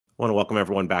Want to welcome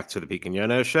everyone back to the Peak and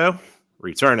Yono show.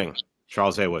 Returning,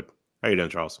 Charles Haywood. How you doing,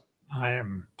 Charles? I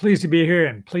am pleased to be here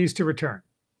and pleased to return.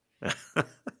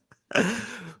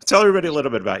 Tell everybody a little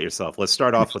bit about yourself. Let's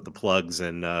start off with the plugs,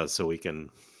 and so we can,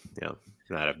 not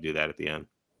have to do that at the end.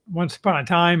 Once upon a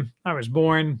time, I was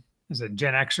born as a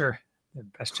Gen Xer, the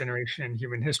best generation in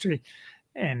human history.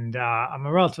 And I'm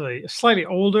slightly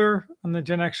older on the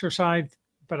Gen Xer side,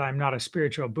 but I'm not a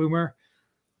spiritual boomer.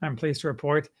 I'm pleased to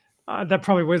report. That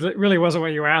probably really wasn't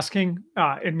what you were asking.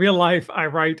 In real life, I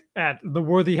write at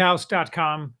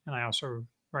theworthyhouse.com, and I also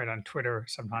write on Twitter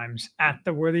sometimes at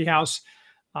theworthyhouse.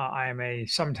 I am a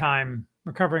sometime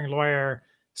recovering lawyer,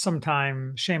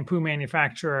 sometime shampoo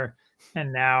manufacturer,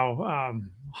 and now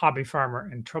hobby farmer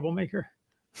and troublemaker.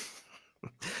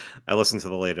 I listened to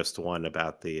the latest one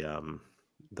about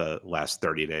the last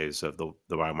 30 days of the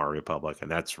Weimar Republic, and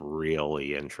that's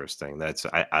really interesting.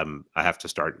 I have to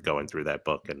start going through that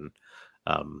book and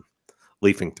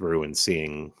leafing through and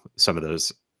seeing some of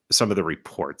the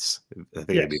reports. I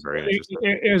think it'd be very interesting.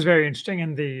 It was very interesting,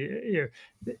 and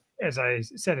as I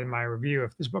said in my review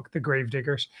of this book, The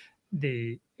Gravediggers,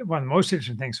 one of the most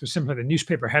interesting things was simply the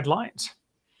newspaper headlines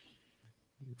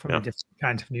from the different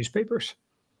kinds of newspapers.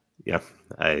 Yeah,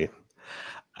 I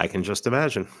can just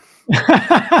imagine.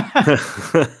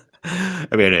 I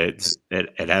mean,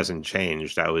 it hasn't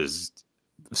changed. I was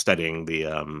studying the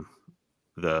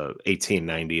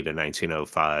 1890 to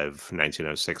 1905,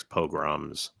 1906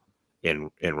 pogroms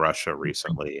in Russia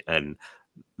recently, and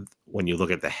when you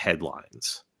look at the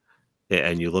headlines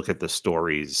and you look at the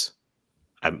stories,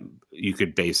 you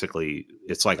could basically,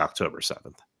 it's like October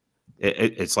 7th.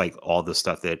 It's like all the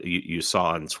stuff that you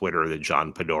saw on Twitter that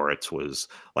John Podhoretz was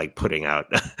like putting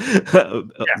out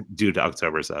due to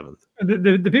October 7th.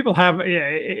 The people have,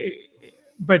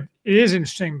 but it is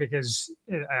interesting because,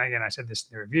 again, I said this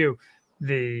in the review,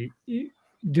 the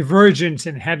divergence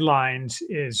in headlines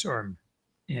or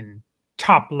in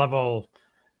top level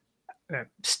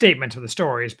statements of the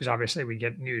stories, because obviously we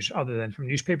get news other than from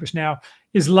newspapers now,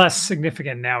 is less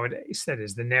significant nowadays. That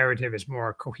is, the narrative is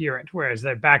more coherent. Whereas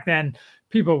back then,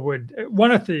 people would,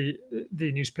 one of the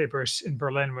newspapers in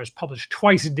Berlin was published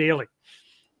twice daily,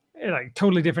 like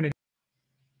totally different.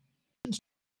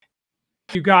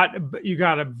 You got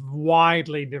a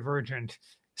widely divergent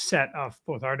set of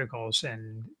both articles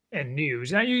and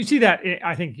news. Now you see that,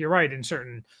 I think you're right, in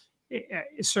certain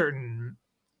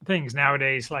things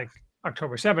nowadays, like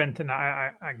October 7th, and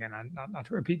again, not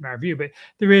to repeat my review, but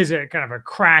there is a kind of a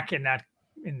crack in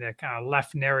the kind of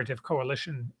left narrative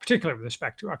coalition, particularly with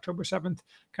respect to October 7th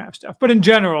kind of stuff. But in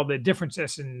general, the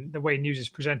differences in the way news is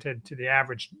presented to the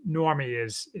average normie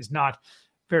is not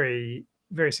very,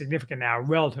 very significant now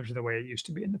relative to the way it used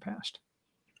to be in the past.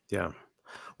 Yeah.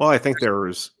 Well, I think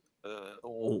there's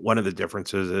one of the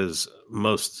differences is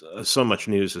so much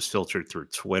news is filtered through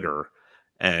Twitter,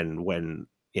 and when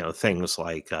things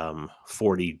like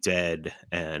 40 dead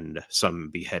and some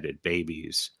beheaded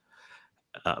babies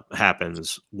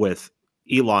happens with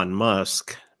Elon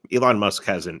Musk. Elon Musk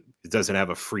doesn't have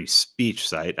a free speech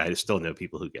site. I still know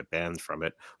people who get banned from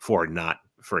it for not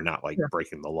like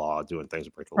breaking the law, doing things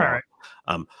to break the law.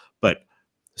 Right. But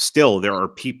still, there are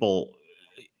people.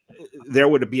 There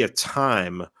would be a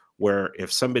time where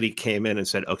if somebody came in and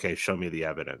said, "Okay, show me the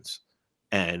evidence,"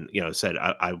 and said,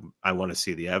 I want to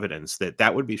see the evidence,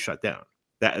 that would be shut down.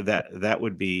 That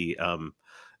would be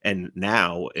and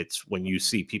now it's when you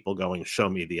see people going, show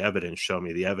me the evidence, show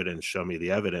me the evidence, show me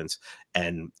the evidence,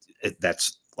 and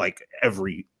that's like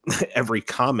every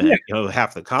comment,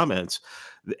 half the comments,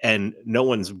 and no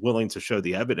one's willing to show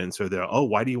the evidence, or they're, oh,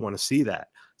 why do you want to see that?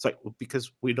 It's like, well,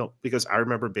 because I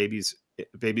remember babies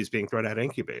being thrown out of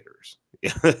incubators.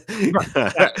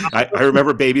 I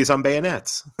remember babies on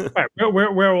bayonets. Right.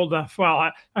 We're old enough. Well,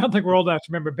 I don't think we're old enough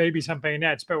to remember babies on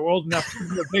bayonets, but we're old enough to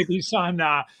remember babies on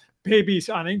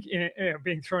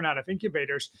being thrown out of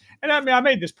incubators. And I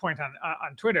made this point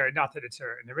on Twitter, not that it's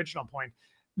an original point,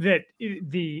 that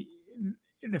the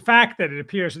fact that it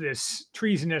appears this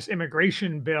treasonous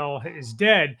immigration bill is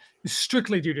dead is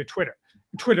strictly due to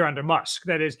Twitter under Musk.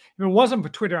 That is, if it wasn't for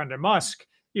Twitter under Musk,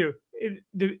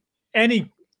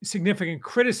 any significant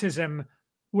criticism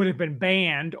would have been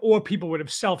banned, or people would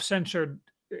have self-censored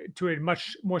to a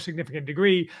much more significant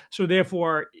degree. So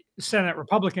therefore, Senate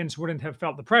Republicans wouldn't have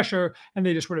felt the pressure, and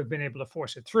they just would have been able to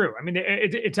force it through. I mean,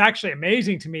 it's actually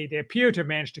amazing to me. They appear to have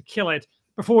managed to kill it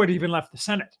before it even left the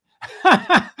Senate,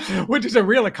 which is a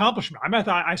real accomplishment.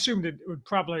 I assumed it would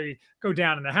probably go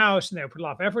down in the House and they would put a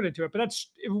lot of effort into it. But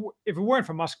if it weren't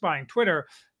for Musk buying Twitter,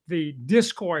 the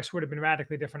discourse would have been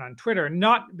radically different on Twitter,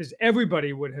 not because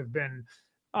everybody would have been,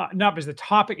 not because the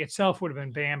topic itself would have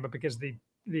been banned, but because the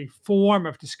the form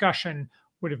of discussion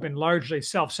would have been largely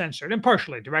self-censored and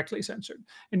partially directly censored.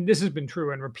 And this has been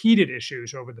true in repeated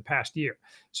issues over the past year.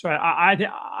 So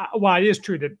while it is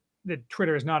true that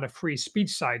Twitter is not a free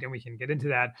speech site, and we can get into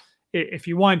that if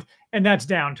you want, and that's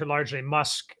down to largely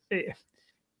Musk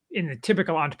in the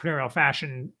typical entrepreneurial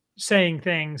fashion, saying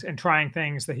things and trying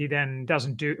things that he then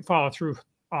doesn't follow through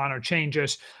on or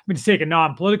changes. I mean, to take a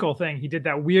non-political thing, he did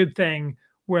that weird thing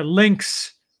where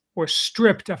links were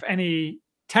stripped of any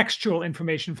textual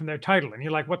information from their title. And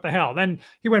you're like, what the hell? Then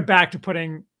he went back to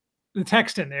putting the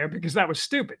text in there because that was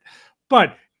stupid.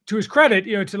 But to his credit,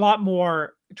 it's a lot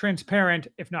more transparent,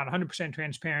 if not 100%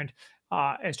 transparent,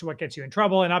 as to what gets you in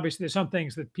trouble. And obviously there's some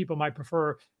things that people might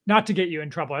prefer not to get you in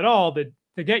trouble at all, that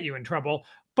get you in trouble,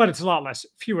 but it's a lot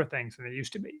fewer things than they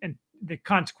used to be. And the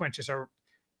consequences are,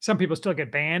 some people still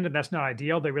get banned, and that's not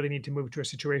ideal. They really need to move to a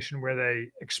situation where they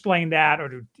explain that, or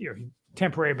do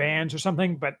temporary bans or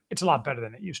something, but it's a lot better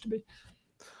than it used to be.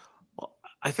 Well,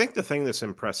 I think the thing that's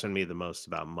impressing me the most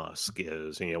about Musk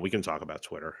is, we can talk about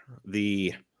Twitter.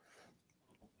 The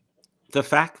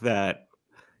fact that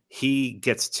he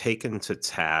gets taken to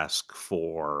task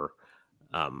for,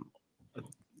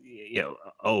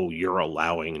 oh, you're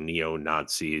allowing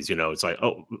neo-Nazis. It's like,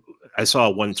 oh, I saw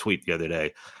one tweet the other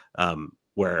day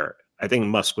where I think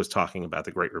Musk was talking about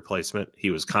the Great Replacement.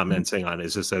 He was commenting on,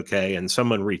 is this okay? And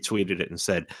someone retweeted it and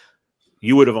said,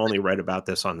 you would have only read about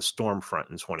this on Stormfront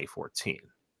in 2014.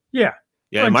 Yeah.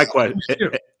 Yeah. And my question,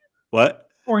 what?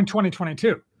 Or in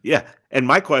 2022. Yeah. And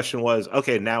my question was,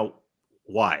 okay, now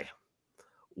why?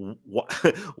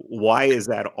 Why is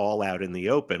that all out in the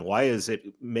open? Why is it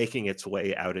making its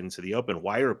way out into the open?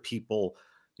 Why are people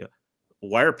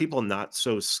not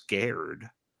so scared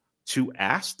to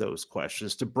ask those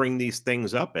questions, to bring these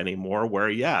things up anymore? Where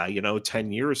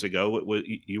 10 years ago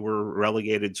you were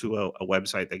relegated to a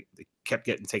website that kept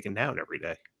getting taken down every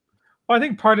day. Well, I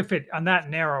think part of it, on that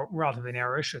relatively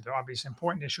narrow issue, though obviously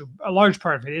important issue, a large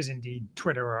part of it is indeed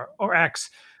Twitter or X.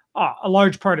 A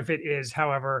large part of it is,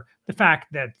 however, the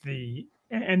fact that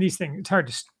and these things, it's hard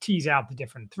to tease out the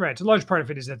different threads. A large part of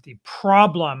it is that the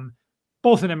problem,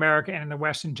 both in America and in the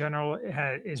West in general,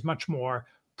 is much more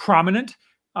prominent.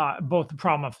 Both the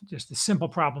problem of just the simple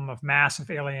problem of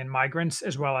massive alien migrants,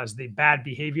 as well as the bad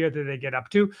behavior that they get up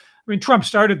to. I mean, Trump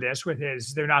started this with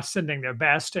they're not sending their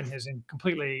best, and his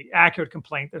completely accurate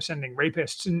complaint, they're sending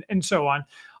rapists and so on.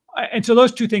 And so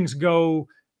those two things go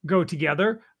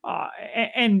together.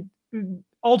 And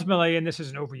ultimately, and this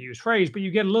is an overused phrase, but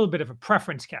you get a little bit of a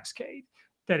preference cascade.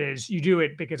 That is, you do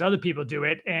it because other people do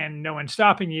it and no one's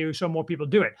stopping you, so more people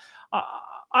do it.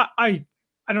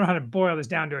 I don't know how to boil this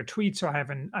down to a tweet, so I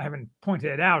haven't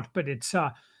pointed it out, but it's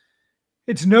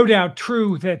no doubt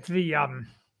true that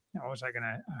what was I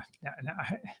gonna?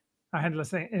 I had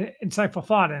this insightful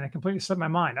thought and it completely slipped my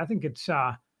mind. I think it's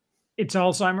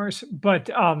Alzheimer's, but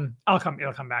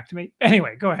it'll come back to me.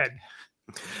 Anyway, go ahead.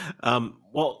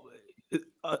 Well,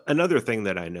 another thing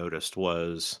that I noticed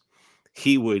was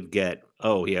he would get,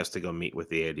 oh, he has to go meet with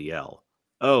the ADL.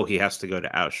 Oh, he has to go to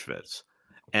Auschwitz.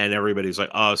 And everybody's like,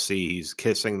 oh, see, he's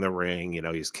kissing the ring,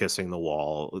 he's kissing the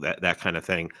wall, that kind of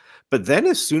thing. But then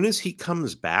as soon as he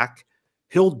comes back,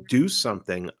 he'll do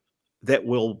something that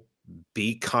will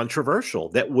be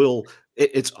controversial.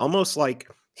 It's almost like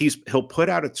he'll put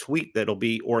out a tweet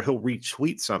or he'll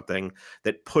retweet something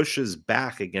that pushes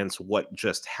back against what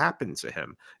just happened to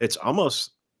him. It's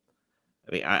almost,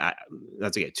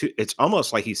 it's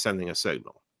almost like he's sending a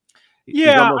signal.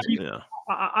 Yeah.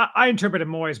 I interpret it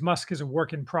more as Musk is a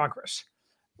work in progress.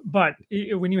 But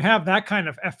when you have that kind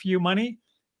of FU money,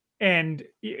 and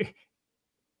they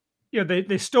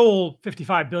stole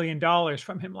 $55 billion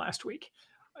from him last week.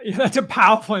 That's a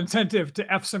powerful incentive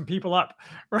to F some people up,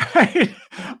 right?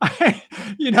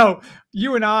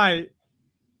 You and I,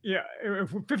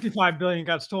 if 55 billion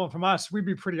got stolen from us, we'd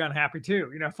be pretty unhappy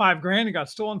too. $5,000 got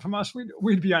stolen from us,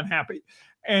 we'd be unhappy.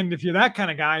 And if you're that kind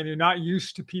of guy and you're not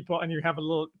used to people and you have a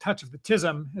little touch of the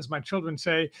tism, as my children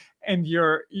say, and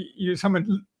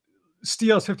someone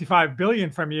steals 55 billion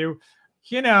from you,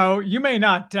 you may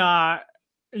not,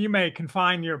 you may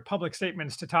confine your public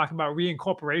statements to talk about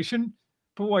reincorporation,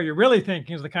 but what you're really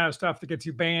thinking is the kind of stuff that gets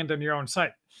you banned on your own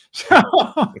site. So,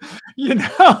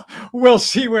 we'll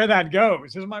see where that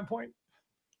goes, is my point.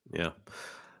 Yeah.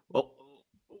 Well,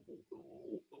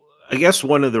 I guess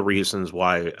one of the reasons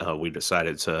why we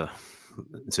decided to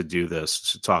do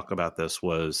this, to talk about this,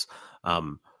 was,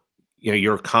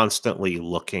 you're constantly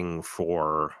looking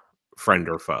for friend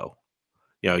or foe.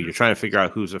 You're trying to figure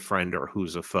out who's a friend or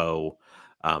who's a foe.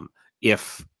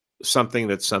 If something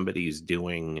that somebody's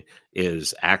doing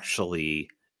is actually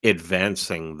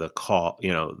advancing the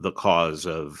cause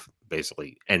of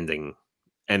basically ending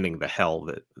the hell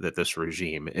that this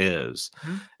regime is.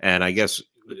 Mhm. And I guess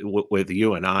with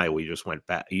you and I, we just went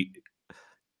back.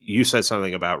 You said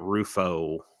something about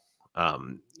Rufo,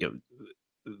 you know,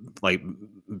 like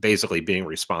basically being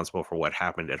responsible for what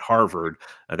happened at Harvard.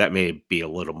 That may be a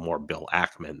little more Bill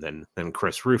Ackman than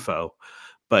Chris Rufo,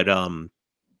 but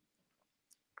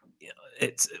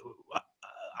it's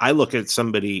I look at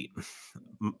somebody.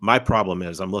 My problem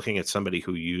is I'm looking at somebody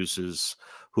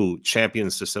who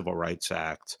champions the Civil Rights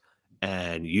Act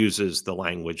and uses the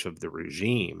language of the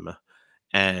regime,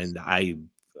 and I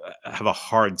have a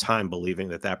hard time believing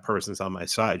that that person's on my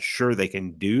side. Sure, they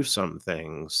can do some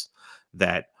things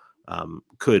that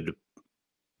could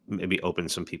maybe open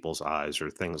some people's eyes or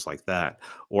things like that,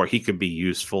 or he could be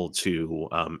useful to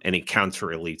any counter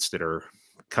elites that are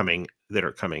coming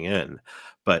in.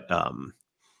 But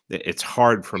it's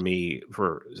hard for me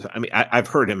for I mean I've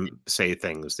heard him say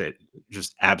things that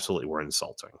just absolutely were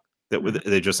insulting. Mhm.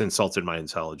 They just insulted my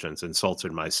intelligence,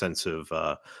 insulted my sense of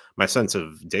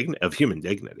human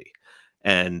dignity,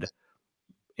 and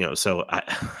so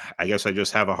I guess I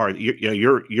just have a hard.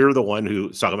 You're the one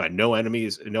who's talking about no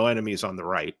enemies on the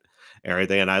right, and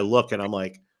everything. And I look and I'm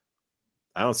like,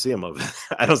 I don't see him over.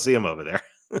 I don't see him over there.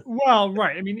 Well,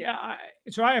 right. I mean, yeah,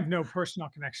 so I have no personal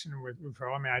connection with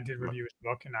Rufo. I mean, I did review his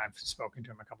book, and I've spoken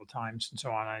to him a couple of times and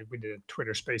so on. We did a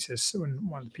Twitter Spaces when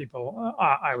one of the people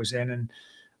I was in, and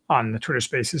on the Twitter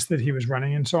Spaces that he was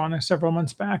running, and so on, several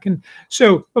months back. And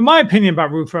so, but my opinion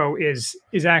about Rufo is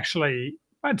actually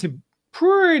to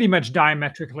pretty much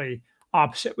diametrically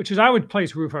opposite, which is I would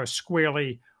place Rufo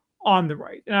squarely on the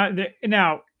right.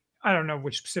 Now, I don't know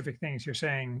which specific things you're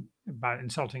saying about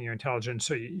insulting your intelligence.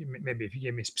 So maybe if you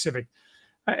gave me specific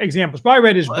examples, but I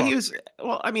read his Well,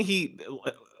 book. I mean,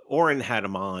 Oren had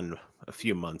him on a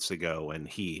few months ago, and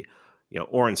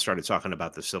Oren started talking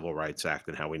about the Civil Rights Act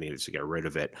and how we needed to get rid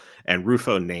of it. And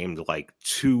Rufo named like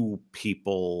two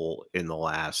people in the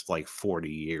last like 40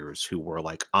 years who were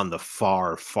like on the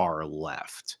far, far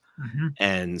left, Mhm.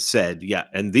 and said, yeah,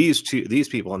 and these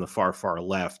people on the far, far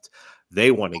left, they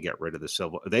wanted to get rid of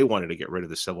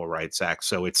the Civil Rights Act.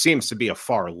 So it seems to be a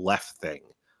far left thing,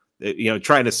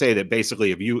 trying to say that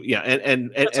basically if you, yeah, That's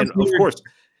a and of weird. course,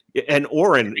 and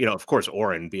Oren, of course,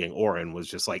 Oren being Oren was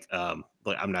just like I'm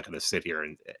not going to sit here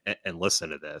and listen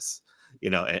to this,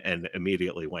 and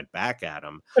immediately went back at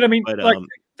him. But I mean, But like,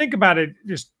 think about it.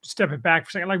 Just step it back for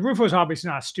a second. Like Rufo's obviously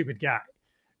not a stupid guy.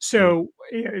 mm, So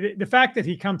the fact that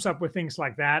he comes up with things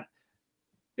like that,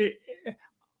 it,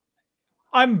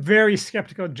 I'm very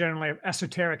skeptical generally of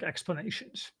esoteric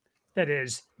explanations. That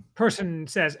is, person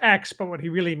says X, but what he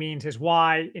really means is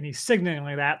Y, and he's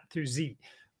signaling that through Z.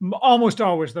 Almost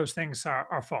always those things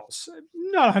are false.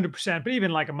 Not 100%, but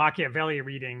even like a Machiavelli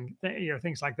reading,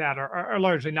 things like that are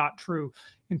largely not true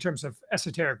in terms of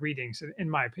esoteric readings, in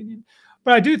my opinion.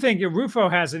 But I do think Rufo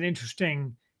has an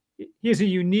interesting, he has a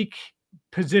unique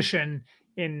position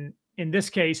in this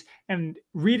case, and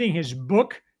reading his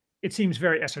book it seems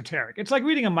very esoteric. It's like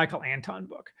reading a Michael Anton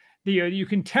book. You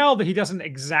can tell that he doesn't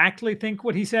exactly think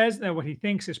what he says, that what he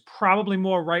thinks is probably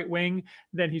more right wing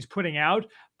than he's putting out,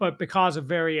 but because of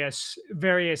various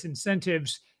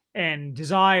incentives and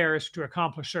desires to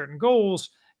accomplish certain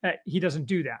goals, he doesn't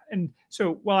do that. And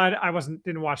so, while I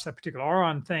didn't watch that particular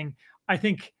Auron thing, I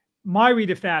think my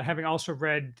read of that, having also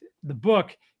read the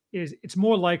book, is it's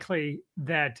more likely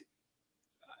that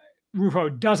Rufo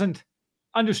doesn't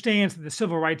understands that the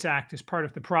Civil Rights Act is part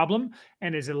of the problem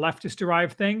and is a leftist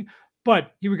derived thing,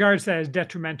 but he regards that as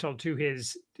detrimental to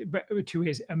his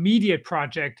immediate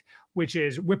project, which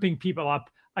is whipping people up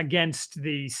against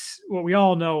these what we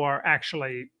all know are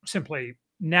actually simply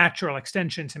natural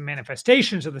extensions and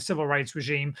manifestations of the civil rights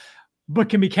regime, but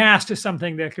can be cast as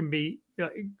something that can be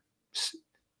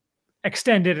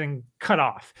extended and cut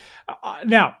off.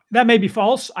 Now, that may be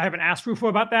false. I haven't asked Rufo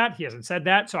about that. He hasn't said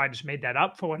that, so I just made that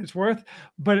up for what it's worth.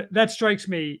 But that strikes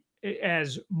me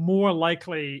as more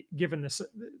likely, given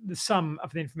the sum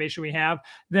of the information we have,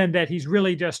 than that he's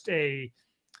really just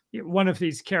one of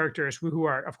these characters who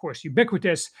are, of course,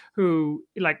 ubiquitous, who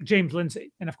like James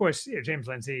Lindsay, and of course, James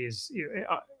Lindsay is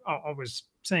always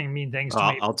saying mean things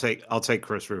to me. I'll take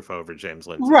Chris Rufo over James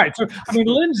Lindsay. Right. So I mean,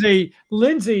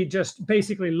 Lindsay just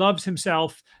basically loves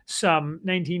himself some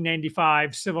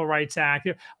 1995 Civil Rights Act.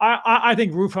 I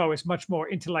think Rufo is much more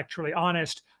intellectually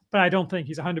honest, but I don't think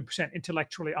he's 100%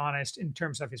 intellectually honest in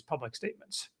terms of his public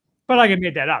statements. But I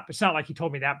made that up. It's not like he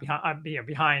told me that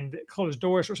behind closed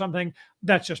doors or something.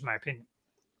 That's just my opinion.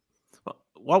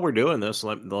 While we're doing this,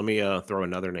 let me throw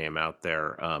another name out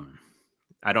there.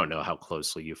 I don't know how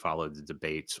closely you followed the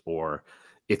debates, or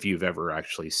if you've ever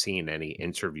actually seen any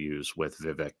interviews with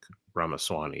Vivek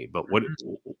Ramaswamy, but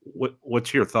Mhm.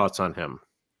 what's your thoughts on him?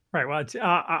 Right. Well,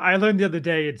 I learned the other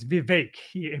day it's Vivek.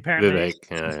 He apparently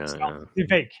Vivek, yeah, says yeah, himself yeah.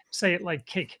 Vivek. Say it like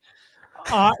cake.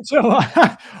 So,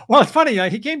 well, it's funny.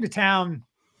 He came to town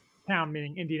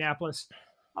meaning Indianapolis,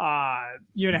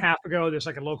 year and a half ago. There's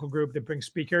like a local group that brings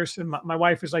speakers, and my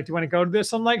wife was like, "Do you want to go to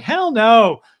this?" I'm like, "Hell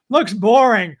no! Looks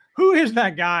boring. Who is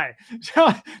that guy?"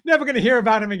 So never going to hear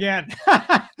about him again.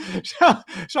 so,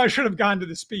 so I should have gone to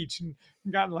the speech and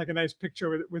gotten like a nice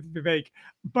picture with Vivek.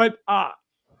 But I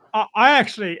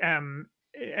actually am,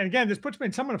 and again, this puts me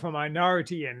in somewhat of a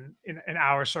minority in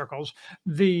our circles.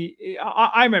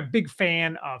 I'm a big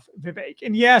fan of Vivek,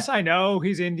 and yes, I know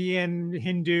he's Indian,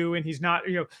 Hindu, and he's not.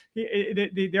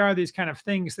 There are these kind of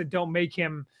things that don't make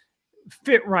him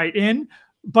fit right in.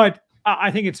 But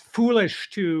I think it's foolish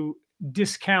to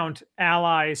discount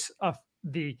allies of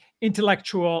the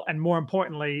intellectual and, more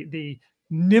importantly, the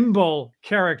nimble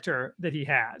character that he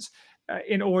has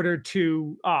in order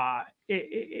to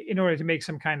make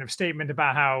some kind of statement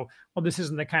about how, well, this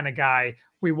isn't the kind of guy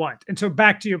we want. And so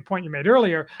back to your point you made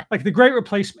earlier, like the Great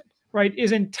Replacement, right,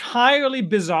 is entirely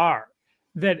bizarre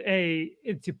that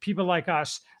to people like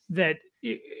us that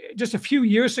just a few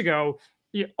years ago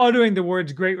uttering the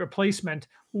words "great replacement"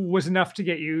 was enough to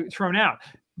get you thrown out.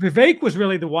 Vivek was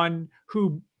really the one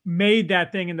who made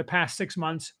that thing in the past 6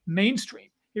 months mainstream.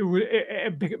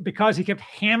 Because he kept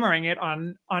hammering it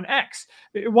on X.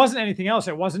 It wasn't anything else.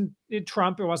 It wasn't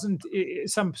Trump. It wasn't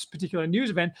some particular news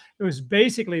event. It was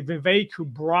basically Vivek who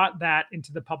brought that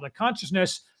into the public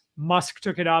consciousness. Musk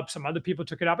took it up. Some other people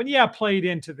took it up, and played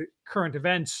into the current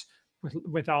events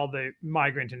with all the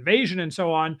migrant invasion and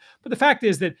so on. But the fact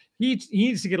is that he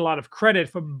needs to get a lot of credit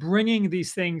for bringing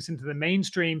these things into the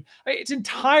mainstream. It's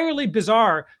entirely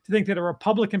bizarre to think that a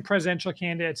Republican presidential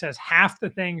candidate says half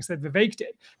the things that Vivek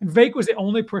did. And Vivek was the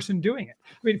only person doing it.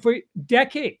 I mean, for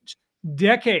decades,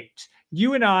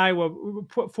 you and I were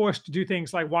forced to do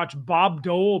things like watch Bob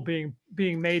Dole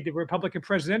being made the Republican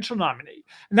presidential nominee.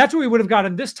 And that's what we would have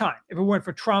gotten this time if it weren't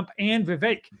for Trump and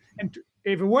Vivek. And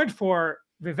if it weren't for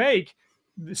Vivek,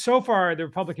 so far the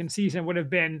Republican season would have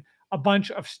been a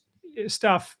bunch of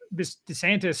stuff. This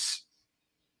DeSantis,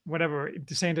 whatever,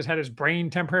 DeSantis had his brain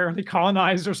temporarily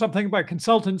colonized or something by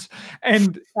consultants,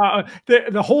 and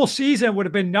the whole season would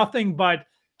have been nothing but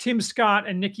Tim Scott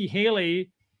and Nikki Haley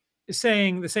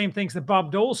saying the same things that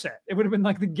Bob Dole said. It would have been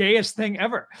like the gayest thing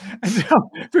ever. And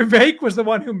so Vivek was the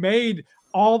one who made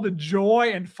all the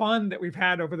joy and fun that we've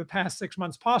had over the past 6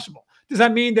 months possible. Does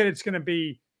that mean that it's going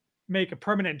to make a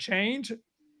permanent change?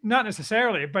 Not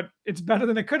necessarily, but it's better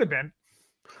than it could have been.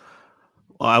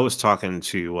 Well, I was talking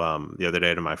to the other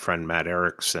day to my friend Matt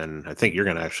Erickson. I think you're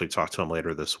going to actually talk to him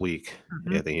later this week.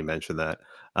 Yeah, I think he mentioned that.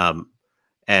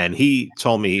 And he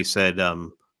told me, he said,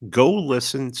 go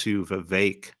listen to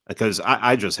Vivek, because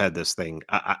I just had this thing.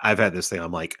 I've had this thing.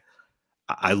 I'm like,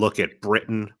 I look at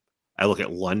Britain, I look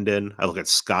at London, I look at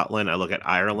Scotland, I look at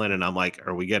Ireland, and I'm like,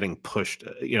 are we getting pushed?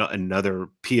 Another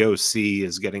POC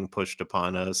is getting pushed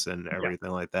upon us and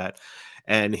everything like that.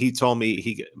 And he told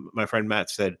me, my friend Matt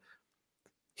said,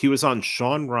 he was on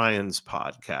Sean Ryan's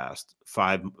podcast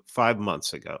five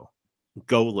months ago.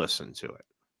 Go listen to it.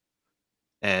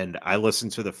 And I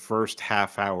listened to the first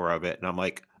half hour of it, and I'm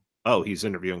like, oh, he's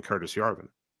interviewing Curtis Yarvin.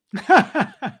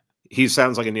 He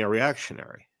sounds like a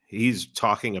neo-reactionary. He's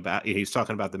talking about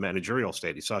the managerial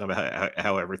state. He's talking about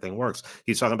how everything works.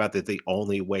 He's talking about that the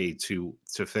only way to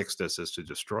fix this is to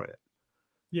destroy it.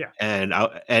 Yeah. And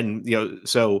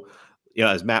so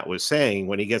as Matt was saying,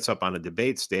 when he gets up on a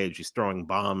debate stage, he's throwing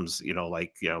bombs,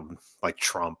 like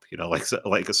Trump,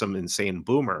 like some insane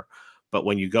boomer. But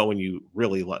when you go and you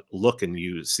really look and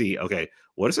you see, okay,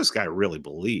 what does this guy really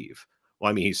believe? Well,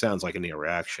 I mean, he sounds like a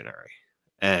neo-reactionary,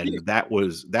 and that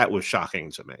was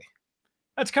shocking to me.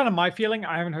 That's kind of my feeling.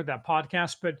 I haven't heard that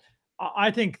podcast, but I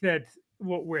think that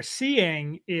what we're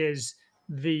seeing is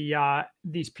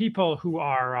these people who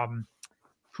are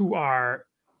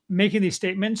making these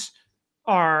statements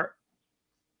are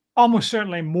almost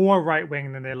certainly more right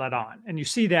wing than they let on. And you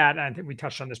see that, and I think we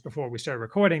touched on this before we started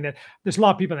recording, that there's a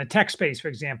lot of people in the tech space, for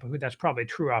example, who that's probably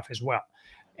true of as well.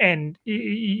 And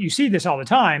you see this all the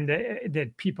time,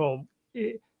 that people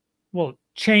will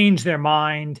change their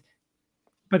mind,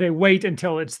 but they wait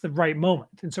until it's the right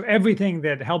moment. And so everything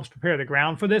that helps prepare the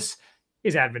ground for this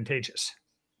is advantageous.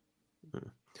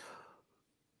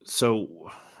 So,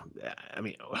 I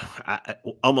mean,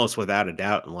 almost without a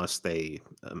doubt, unless they,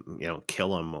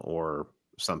 kill him or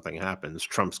something happens,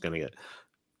 Trump's going to get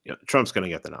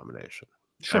the nomination.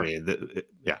 Sure. I mean,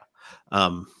 yeah.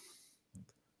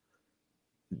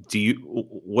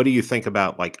 what do you think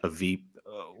about like a V?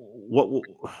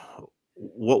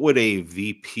 What would a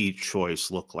VP choice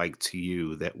look like to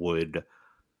you that would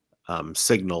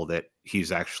signal that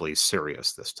he's actually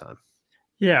serious this time?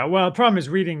 Yeah, well, the problem is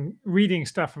reading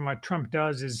stuff from what Trump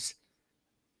does is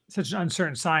such an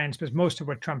uncertain science because most of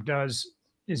what Trump does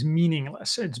is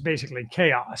meaningless. It's basically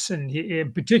chaos, and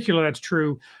in particular, that's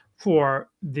true for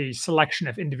the selection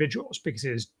of individuals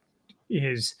because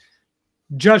his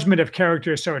judgment of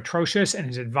character is so atrocious, and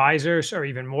his advisors are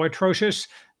even more atrocious.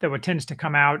 That what tends to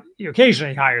come out, he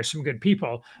occasionally hires some good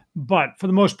people, but for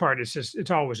the most part,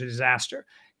 it's always a disaster.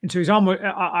 And so he's almost.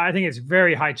 I think it's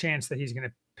very high chance that he's going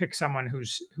to pick someone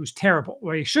who's terrible.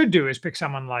 What he should do is pick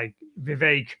someone like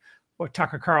Vivek or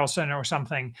Tucker Carlson or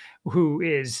something who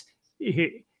is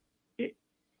he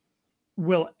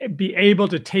will be able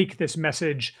to take this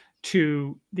message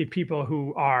to the people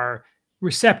who are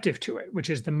receptive to it,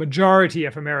 which is the majority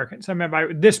of Americans. I mean, by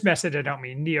this message, I don't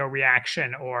mean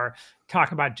neo-reaction or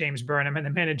talk about James Burnham and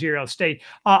the managerial state.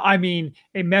 I mean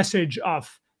a message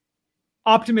of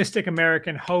optimistic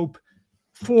American hope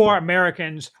for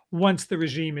Americans once the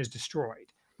regime is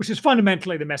destroyed, which is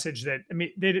fundamentally the message that, I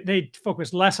mean, they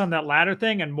focus less on that latter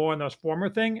thing and more on those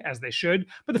former thing, as they should.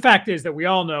 But the fact is that we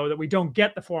all know that we don't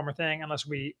get the former thing unless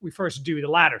we first do the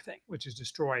latter thing, which is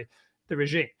destroy the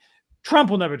regime.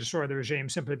 Trump will never destroy the regime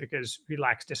simply because he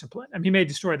lacks discipline. I mean, he may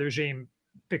destroy the regime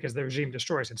because the regime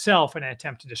destroys itself in an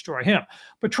attempt to destroy him.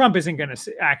 But Trump isn't going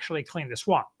to actually clean the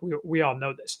swamp. We all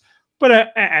know this.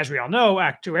 But as we all know,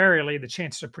 actuarially, the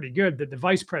chances are pretty good that the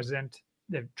vice president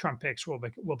that Trump picks will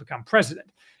become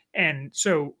president. And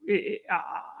so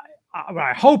what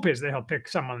I hope is that he'll pick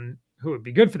someone who would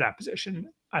be good for that position.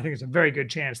 I think it's a very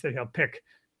good chance that he'll pick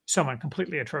someone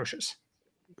completely atrocious.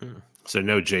 So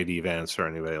no JD Vance or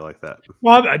anybody like that.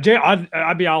 Well,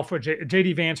 I'd be all for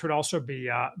JD Vance would also be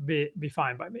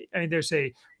fine by me. I mean, there's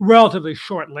a relatively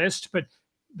short list, but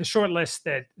the short list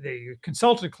that the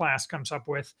consultant class comes up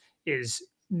with is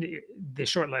the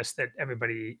short list that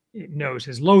everybody knows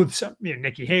is loathsome. You know,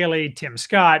 Nikki Haley, Tim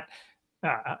Scott,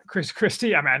 Chris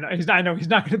Christie. I mean, I know he's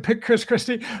not going to pick Chris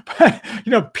Christie,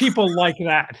 but people like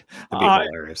that. It'd be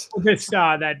hilarious. This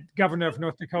that governor of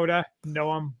North Dakota,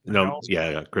 Noam. No,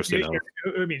 yeah, Christie.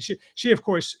 I mean, she of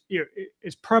course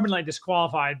is permanently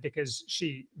disqualified because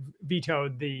she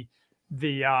vetoed the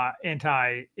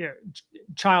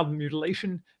anti-child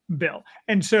mutilation bill,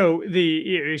 and so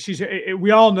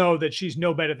we all know that she's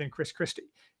no better than Chris Christie.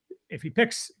 If he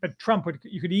picks, but Trump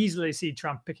you could easily see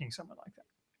Trump picking someone like that.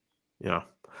 Yeah.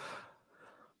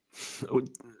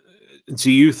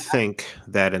 Do you think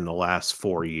that in the last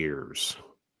 4 years,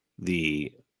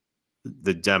 the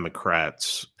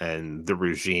Democrats and the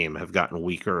regime have gotten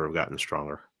weaker or gotten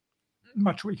stronger?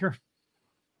 Much weaker.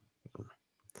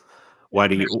 Why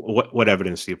do you? What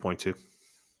evidence do you point to?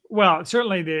 Well,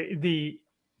 certainly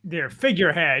their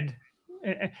figurehead,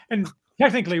 and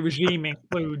technically regime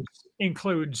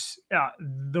includes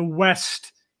the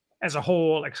West as a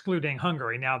whole, excluding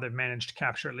Hungary. Now they've managed to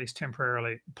capture, at least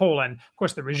temporarily, Poland. Of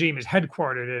course, the regime is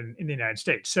headquartered in the United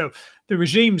States. So the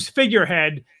regime's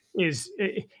figurehead is,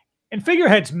 and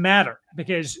figureheads matter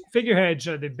because figureheads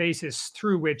are the basis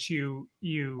through which you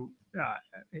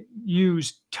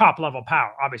use top-level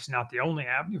power. Obviously not the only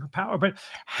avenue for power, but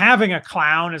having a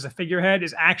clown as a figurehead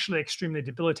is actually extremely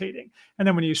debilitating. And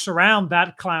then when you surround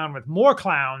that clown with more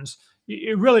clowns,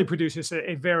 it really produces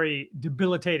a very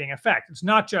debilitating effect. It's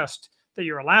not just that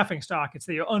you're a laughingstock, it's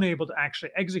that you're unable to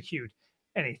actually execute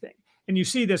anything. And you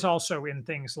see this also in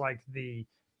things like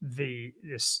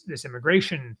this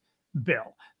immigration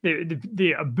bill.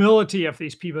 The ability of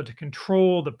these people to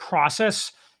control the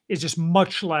process is just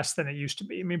much less than it used to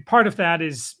be. I mean, part of that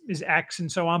is X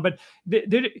and so on, but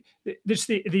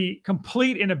the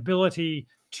complete inability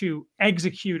to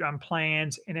execute on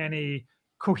plans in any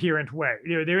coherent way.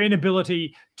 Their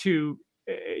inability to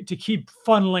keep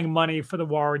funneling money for the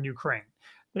war in Ukraine.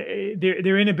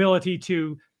 Their inability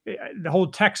to the whole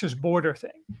Texas border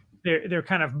thing. Their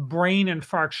kind of brain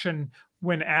infarction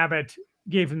when Abbott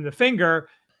gave them the finger.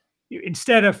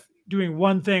 Instead of doing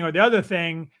one thing or the other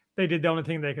thing, they did the only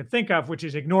thing they could think of, which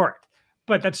is ignore it.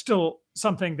 But that's still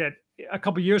something that a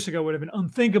couple of years ago would have been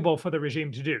unthinkable for the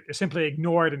regime to do, to simply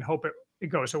ignore it and hope it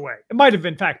goes away. It might have,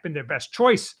 in fact, been their best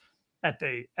choice at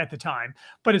the time,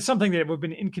 but it's something that would have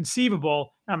been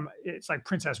inconceivable. It's like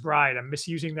Princess Bride. I'm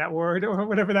misusing that word or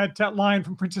whatever that line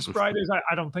from Princess Bride is.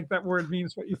 I don't think that word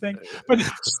means what you think, but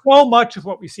so much of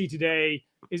what we see today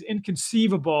is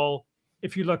inconceivable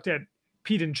if you looked at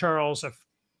Pete and Charles of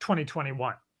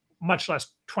 2021, much less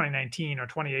 2019 or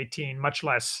 2018, much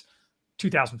less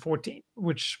 2014,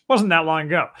 which wasn't that long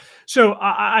ago. So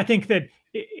I think that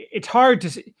it's hard to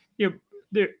see.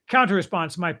 The counter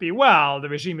response might be, well, the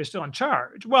regime is still in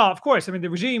charge. Well, of course, I mean, the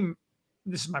regime,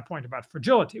 this is my point about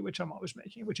fragility, which I'm always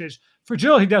making, which is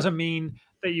fragility doesn't mean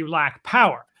that you lack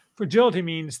power. Fragility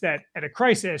means that at a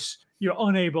crisis, you're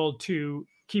unable to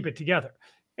keep it together.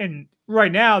 And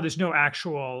right now, there's no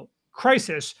actual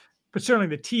crisis, but certainly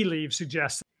the tea leaves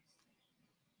suggest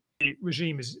the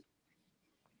regime is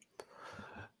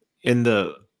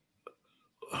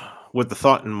with the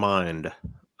thought in mind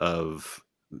of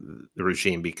the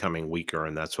regime becoming weaker,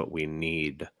 and that's what we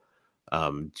need.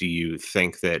 Do you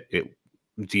think that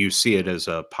do you see it as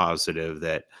a positive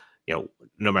that,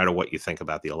 no matter what you think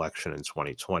about the election in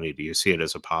 2020, do you see it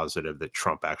as a positive that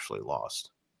Trump actually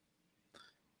lost?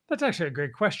 That's actually a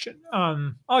great question.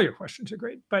 All your questions are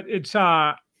great, but it's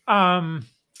yeah,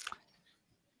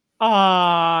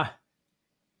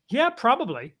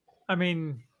 probably. I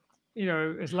mean,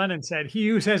 as Lenin said, he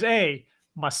who says A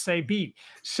must say B.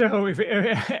 So if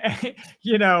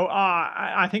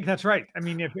I think that's right. I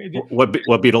mean, what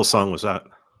Beatles song was that?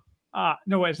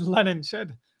 No, as Lenin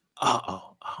said.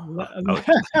 Not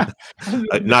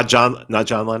John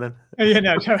Lennon.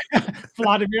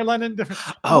 Vladimir Lenin.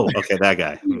 Oh, okay, that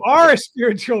guy. You are a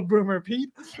spiritual boomer, Pete.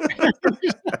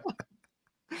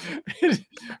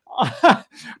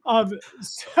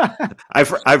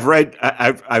 I've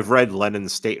read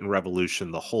Lenin's State and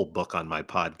Revolution, the whole book, on my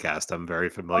podcast. I'm very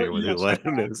familiar with who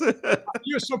Lenin is.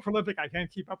 You're so prolific, I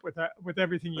can't keep up with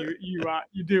everything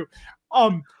you do.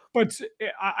 But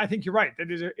I think you're right.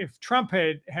 That is, if Trump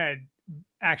had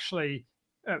actually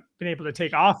been able to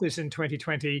take office in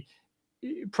 2020,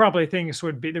 probably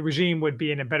the regime would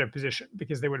be in a better position,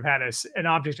 because they would have had an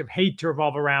object of hate to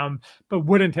revolve around, but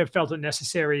wouldn't have felt it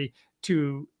necessary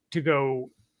to go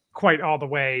quite all the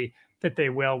way that they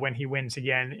will when he wins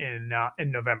again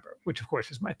in November, which of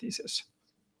course is my thesis.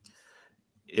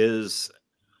 Is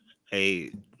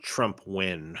a Trump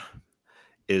win,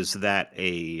 is that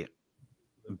a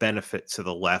benefit to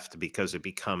the left because it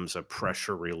becomes a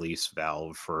pressure release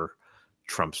valve for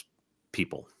Trump's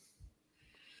people?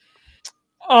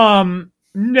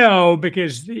 No,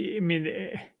 because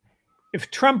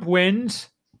if Trump wins,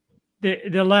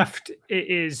 the left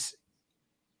is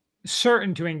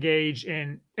certain to engage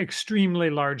in extremely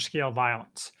large scale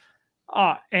violence.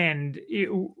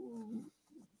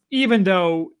 Even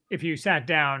though if you sat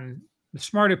down the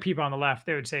smarter people on the left,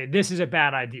 they would say this is a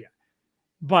bad idea.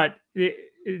 But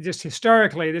just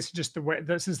historically, this is just the way,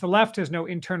 since the left has no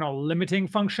internal limiting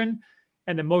function,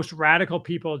 and the most radical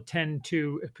people tend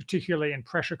to, particularly in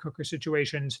pressure cooker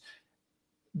situations,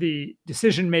 the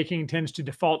decision-making tends to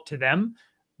default to them,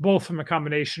 both from a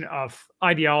combination of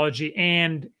ideology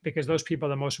and because those people are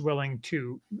the most willing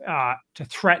to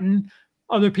threaten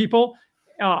other people.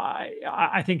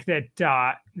 I think that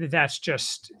that's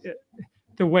just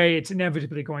the way it's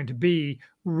inevitably going to be,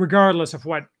 regardless of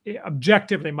what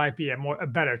objectively might be a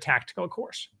better tactical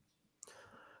course.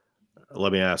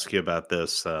 Let me ask you about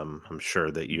this. I'm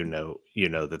sure that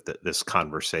that this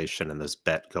conversation and this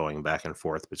bet going back and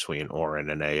forth between Orrin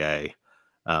and AA,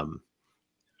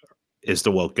 is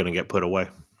the woke going to get put away?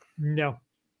 No.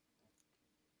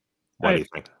 Why do you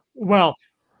think? Well,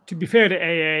 to be fair to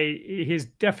AA, his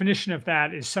definition of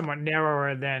that is somewhat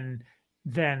narrower than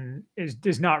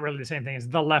is not really the same thing as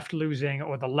the left losing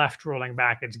or the left rolling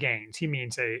back its gains.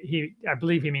 I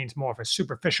believe he means more of a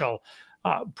superficial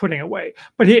putting away.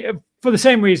 But for the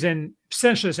same reason,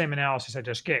 essentially the same analysis I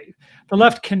just gave, the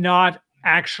left cannot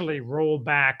actually roll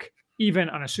back, even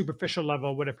on a superficial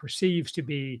level, what it perceives to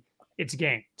be its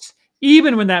gains,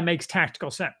 even when that makes tactical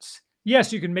sense.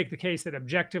 Yes, you can make the case that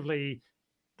objectively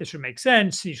this would make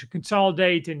sense. You should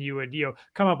consolidate, and you would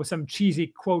come up with some cheesy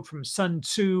quote from Sun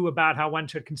Tzu about how one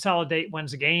should consolidate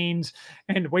one's gains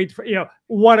and wait for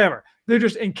whatever. They're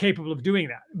just incapable of doing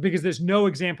that because there's no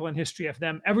example in history of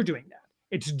them ever doing that.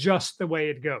 It's just the way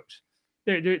it goes.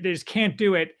 They just can't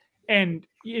do it, and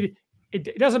it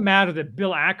doesn't matter that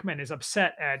Bill Ackman is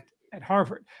upset at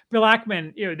Harvard. Bill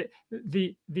Ackman,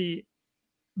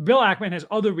 Bill Ackman has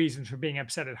other reasons for being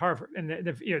upset at Harvard, and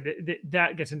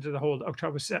that gets into the whole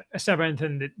October 7th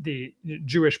and the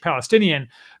Jewish-Palestinian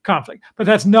conflict. But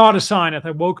that's not a sign of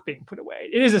the woke being put away.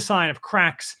 It is a sign of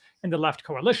cracks in the left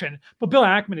coalition. But Bill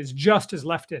Ackman is just as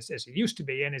leftist as he used to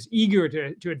be, and is eager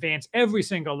to advance every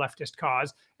single leftist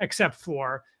cause, except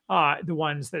for the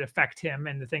ones that affect him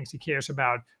and the things he cares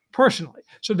about personally.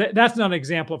 So that's not an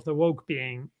example of the woke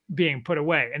being put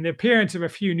away. And the appearance of a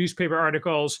few newspaper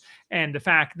articles and the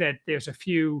fact that there's a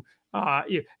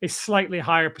slightly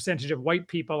higher percentage of white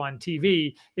people on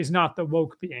TV is not the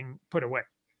woke being put away.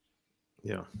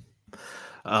 Yeah.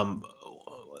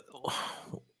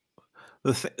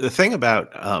 The thing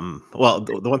about, well,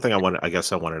 the one thing I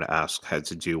guess I wanted to ask had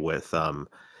to do with,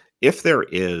 if there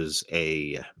is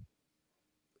a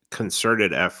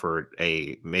concerted effort,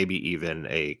 a maybe even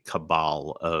a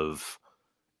cabal of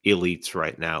elites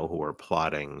right now who are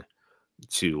plotting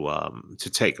to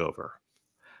take over.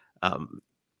 Um,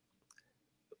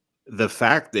 the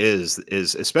fact is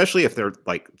especially if they're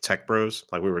like tech bros,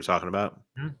 like we were talking about,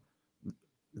 Mhm.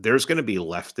 there's going to be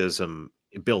leftism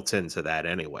built into that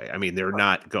anyway. I mean, they're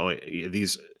not going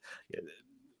these.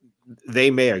 They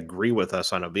may agree with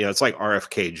us on a, it's like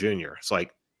RFK Jr. It's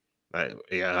like,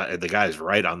 yeah, the guy's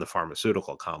right on the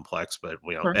pharmaceutical complex, but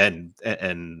Sure.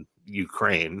 and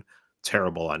Ukraine,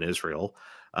 terrible on Israel,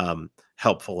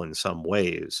 helpful in some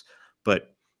ways.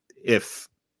 But if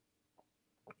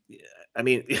I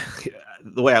mean,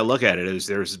 the way I look at it is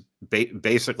there's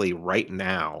basically right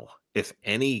now, if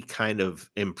any kind of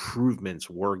improvements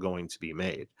were going to be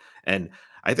made, and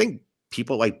I think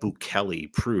people like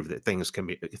Bukele prove that things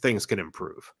can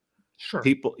improve. Sure.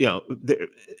 People,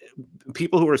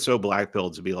 people who are so black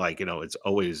pilled to be like, it's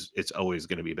always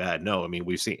going to be bad. No, I mean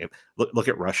we've seen look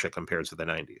at Russia compared to the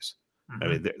 '90s. I Mhm.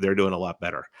 mean they're doing a lot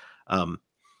better. Um,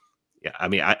 yeah, I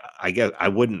mean, I guess I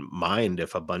wouldn't mind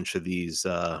if a bunch of these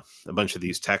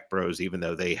tech bros, even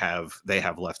though they have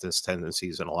leftist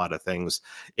tendencies and a lot of things,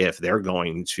 if they're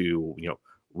going to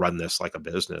run this like a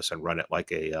business and run it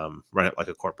like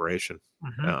a corporation.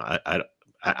 Mhm.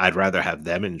 I'd rather have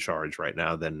them in charge right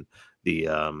now than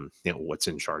what's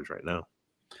in charge right now.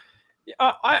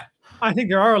 Yeah, I think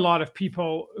there are a lot of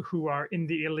people who are in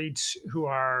the elites who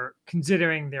are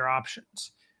considering their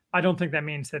options. I don't think that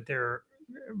means that they're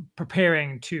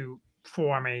preparing to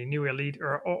form a new elite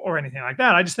or anything like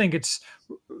that. I just think it's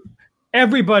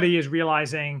everybody is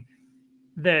realizing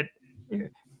that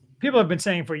people have been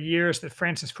saying for years that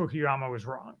Francis Fukuyama was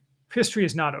wrong. History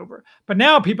is not over. But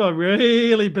now people are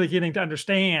really beginning to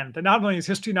understand that not only is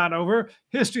history not over,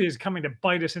 history is coming to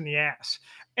bite us in the ass.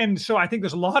 And so I think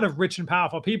there's a lot of rich and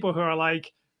powerful people who are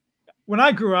like, when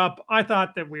I grew up, I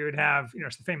thought that we would have,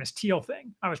 it's the famous teal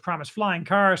thing. I was promised flying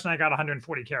cars and I got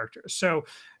 140 characters. So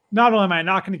not only am I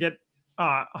not going to get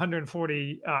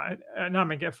 140, not going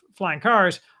to get flying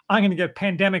cars, I'm going to get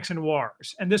pandemics and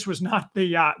wars. And this was not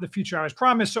the future I was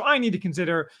promised. So I need to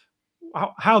consider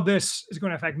how this is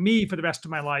going to affect me for the rest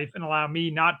of my life and allow me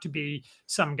not to be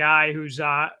some guy who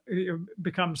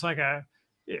becomes like a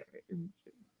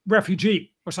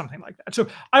refugee or something like that. So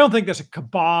I don't think there's a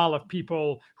cabal of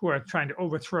people who are trying to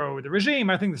overthrow the regime.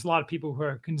 I think there's a lot of people who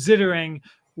are considering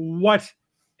what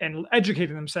and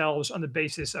educating themselves on the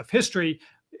basis of history,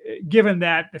 given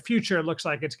that the future looks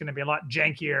like it's going to be a lot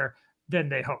jankier than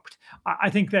they hoped. I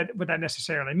think that what that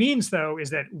necessarily means, though, is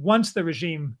that once the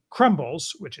regime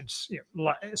crumbles, which it's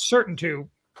certain to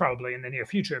probably in the near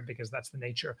future, because that's the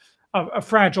nature of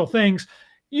fragile things,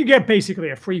 you get basically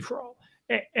a free for all.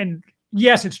 And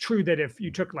yes, it's true that if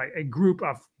you took like a group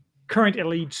of current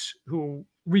elites who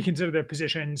reconsider their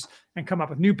positions and come up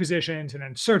with new positions and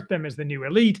insert them as the new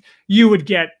elite, you would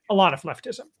get a lot of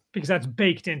leftism because that's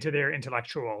baked into their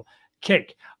intellectual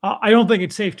cake. I don't think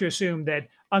it's safe to assume that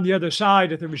on the other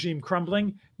side of the regime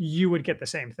crumbling, you would get the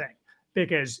same thing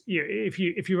because if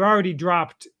you already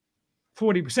dropped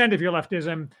 40% of your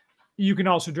leftism, you can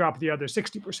also drop the other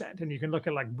 60%, and you can look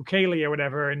at like Bukele or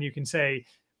whatever, and you can say,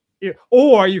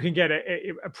 or you can get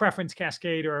a preference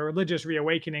cascade or a religious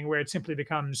reawakening where it simply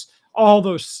becomes all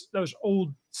those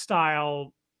old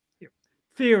style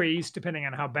theories, depending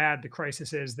on how bad the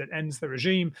crisis is that ends the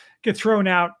regime, get thrown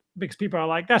out because people are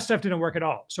like, that stuff didn't work at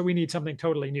all. So we need something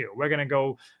totally new. We're going to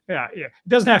go, it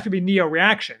doesn't have to be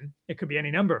neo-reaction. It could be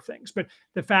any number of things. But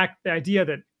the idea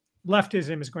that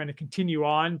leftism is going to continue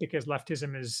on because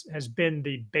leftism has been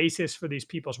the basis for these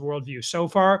people's worldview so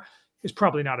far is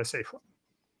probably not a safe one.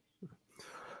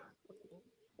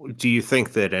 Do you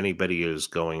think that anybody is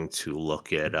going to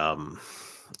look at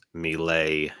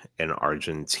Milei in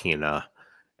Argentina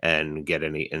and get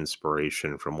any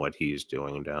inspiration from what he's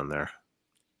doing down there?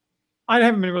 I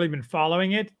haven't really been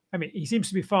following it. I mean, he seems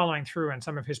to be following through on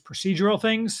some of his procedural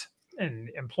things and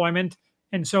employment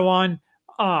and so on.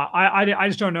 I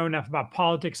just don't know enough about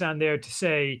politics on there to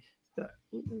say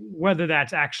whether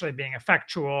that's actually being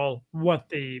effectual, what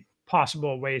the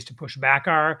possible ways to push back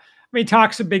are. I mean, he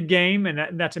talks a big game,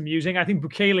 and that's amusing. I think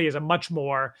Bukele is a much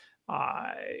more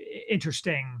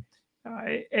interesting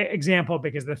example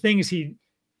because the things he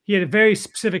had a very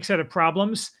specific set of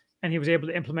problems, and he was able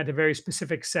to implement a very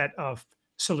specific set of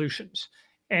solutions.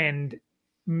 And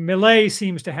Millet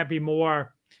seems to be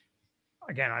more.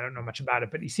 Again, I don't know much about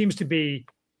it, but he seems to be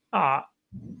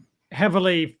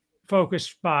heavily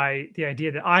focused by the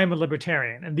idea that I am a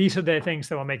libertarian and these are the things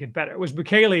that will make it better. Was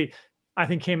Bukele, I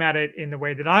think, came at it in the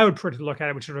way that I would prefer to look at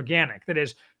it, which is organic. That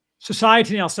is,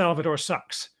 society in El Salvador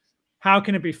sucks. How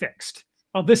can it be fixed?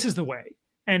 Well, this is the way.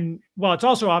 And while it's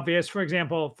also obvious, for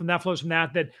example, from that flows from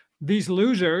that these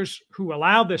losers who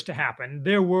allowed this to happen,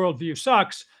 their worldview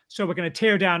sucks. So we're going to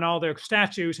tear down all their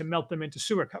statues and melt them into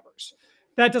sewer covers.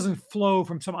 That doesn't flow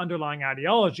from some underlying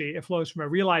ideology. It flows from a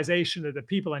realization that the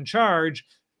people in charge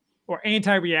or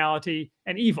anti-reality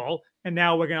and evil. And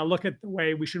now we're going to look at the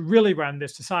way we should really run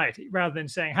this society rather than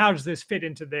saying, how does this fit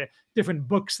into the different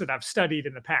books that I've studied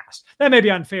in the past? That may be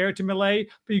unfair to Milei,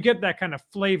 but you get that kind of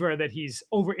flavor that he's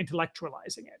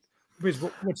over-intellectualizing it. Because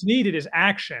what's needed is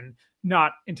action,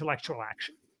 not intellectual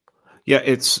action. Yeah,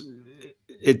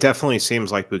 it definitely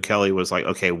seems like Bukele was like,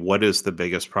 okay, what is the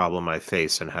biggest problem I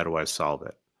face and how do I solve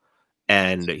it?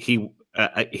 And he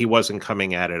wasn't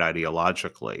coming at it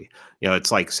ideologically.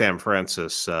 It's like Sam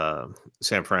Francis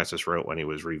wrote when he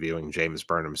was reviewing James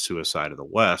Burnham's Suicide of the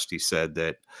West. He said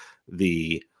that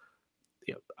the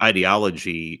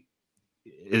ideology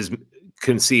is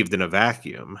conceived in a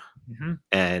vacuum. Mm-hmm.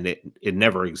 And it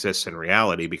never exists in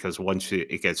reality, because once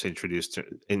it gets introduced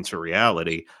into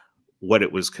reality, what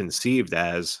it was conceived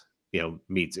as,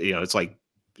 meets, it's like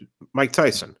Mike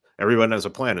Tyson. Everyone has a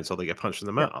plan until they get punched in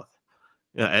the mouth.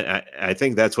 And I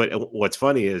think that's what's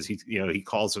funny is Milei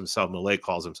calls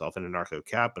himself an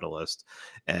anarcho-capitalist,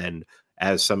 and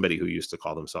as somebody who used to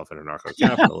call himself an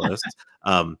anarcho-capitalist,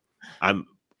 I'm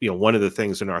one of the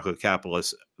things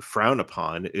anarcho-capitalists frown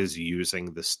upon is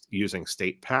using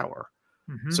state power.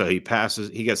 Mm-hmm. So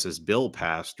he gets this bill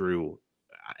passed through,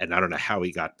 and I don't know how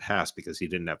he got passed because he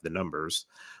didn't have the numbers,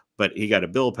 but he got a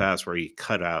bill passed where he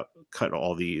privatized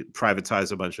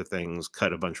a bunch of things,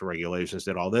 cut a bunch of regulations,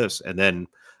 did all this. And then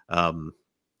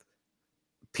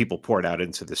people poured out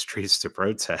into the streets to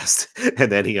protest.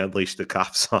 And then he unleashed the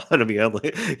cops on him. He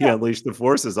unleashed the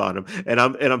forces on him. And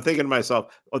I'm thinking to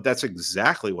myself, oh, that's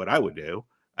exactly what I would do.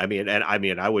 I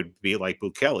would be like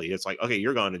Bukele. It's like, okay,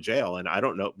 you're going to jail, and I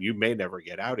don't know, you may never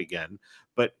get out again.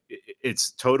 But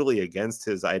it's totally against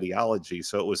his ideology.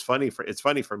 So it's funny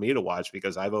for me to watch,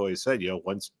 because I've always said,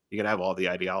 once you can have all the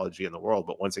ideology in the world,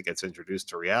 but once it gets introduced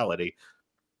to reality,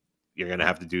 you're going to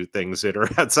have to do things that are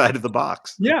outside of the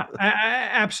box. Yeah,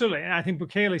 absolutely. And I think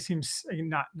Bukele seems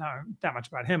not that much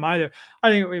about him either. I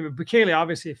think Bukele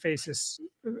obviously faces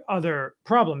other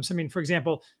problems. I mean, for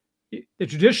example, the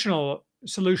traditional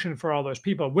solution for all those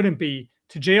people wouldn't be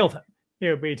to jail them. It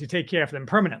would be to take care of them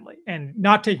permanently, and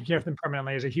not taking care of them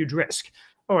permanently is a huge risk,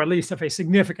 or at least if a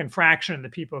significant fraction of the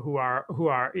people who are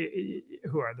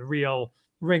the real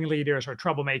ringleaders or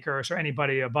troublemakers or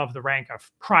anybody above the rank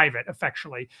of private,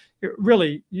 effectually,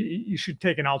 you should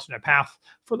take an alternate path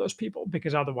for those people,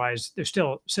 because otherwise they're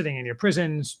still sitting in your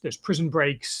prisons. There's prison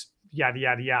breaks, yada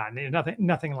yada yada. And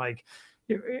nothing like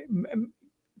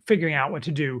figuring out what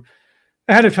to do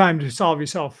ahead of time to solve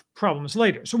yourself problems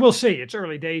later. So we'll see. It's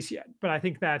early days yet, but I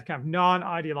think that kind of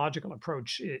non-ideological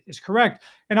approach is correct.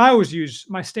 And I always use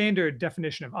my standard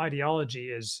definition of ideology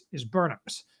is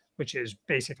Burnham's, which is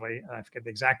basically, I forget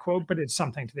the exact quote, but it's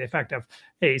something to the effect of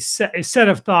a set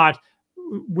of thought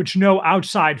which no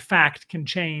outside fact can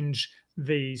change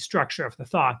the structure of the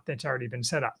thought that's already been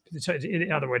set up. So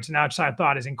in other words, an outside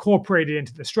thought is incorporated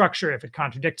into the structure if it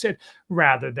contradicts it,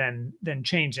 rather than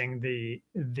changing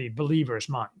the believer's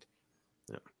mind.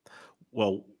 Yeah.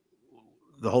 Well,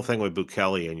 the whole thing with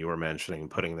Bukele, and you were mentioning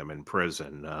putting them in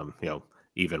prison,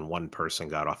 even one person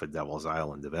got off at Devil's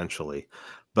Island eventually.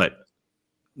 But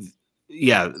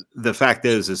yeah, the fact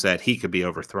is that he could be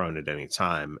overthrown at any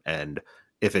time. And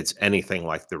if it's anything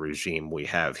like the regime we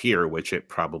have here, which it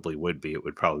probably would be, it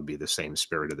would probably be the same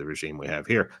spirit of the regime we have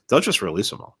here. They'll just release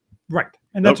them all. Right.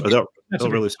 And they'll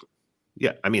release.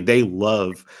 Yeah. I mean, they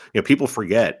love, people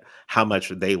forget how much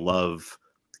they love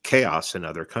chaos in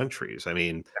other countries. I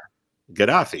mean,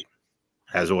 Gaddafi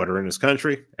has order in his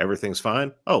country. Everything's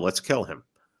fine. Oh, let's kill him.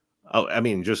 Oh, I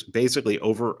mean, just basically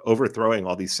overthrowing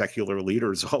all these secular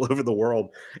leaders all over the world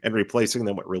and replacing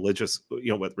them with religious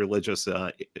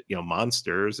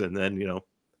monsters. And then,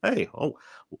 hey,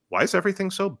 why is everything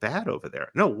so bad over there?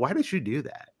 No, why did you do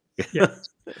that? Yeah.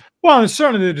 Well, it's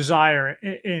certainly the desire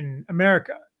in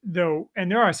America, though,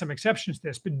 and there are some exceptions to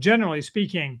this, but generally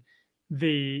speaking,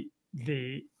 the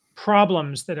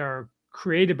problems that are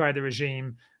created by the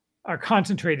regime are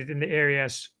concentrated in the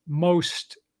areas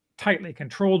most tightly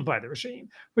controlled by the regime,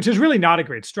 which is really not a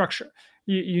great structure.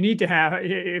 You need to have,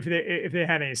 if they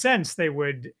had any sense, they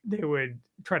would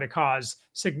try to cause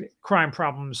crime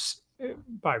problems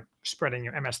by spreading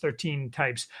your MS-13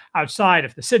 types outside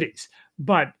of the cities.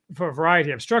 But for a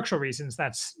variety of structural reasons,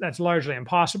 that's largely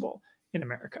impossible in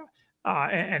America.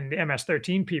 And the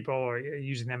MS-13 people are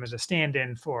using them as a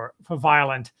stand-in for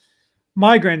violent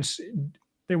migrants.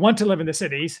 They want to live in the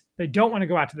cities. They don't want to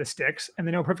go out to the sticks, and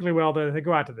they know perfectly well that if they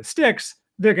go out to the sticks,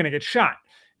 they're going to get shot.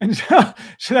 And so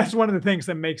that's one of the things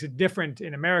that makes it different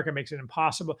in America, makes it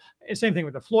impossible. Same thing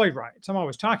with the Floyd riots. I'm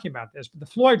always talking about this, but the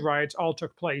Floyd riots all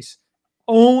took place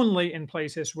only in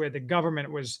places where the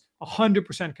government was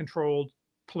 100% controlled,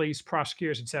 police,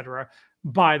 prosecutors, etc.,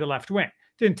 by the left wing.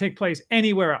 Didn't take place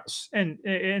anywhere else. And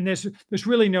there's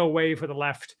really no way for the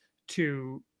left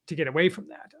to get away from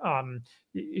that.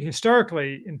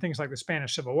 Historically, in things like the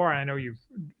Spanish Civil War, and I know you've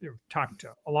talked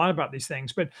a lot about these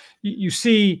things, but you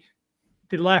see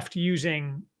the left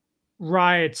using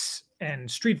riots and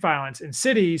street violence in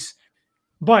cities,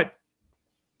 but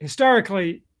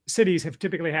historically, cities have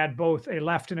typically had both a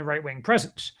left and a right-wing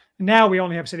presence. Now we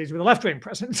only have cities with a left-wing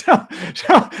presence. So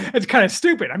it's kind of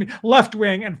stupid. I mean,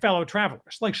 left-wing and fellow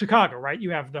travelers, like Chicago, right?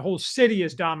 You have the whole city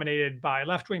is dominated by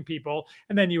left-wing people,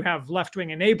 and then you have left-wing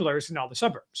enablers in all the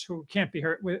suburbs who can't be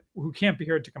heard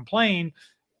to complain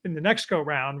in the next go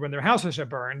round when their houses are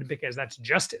burned, because that's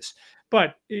justice.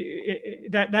 But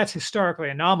that's historically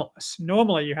anomalous.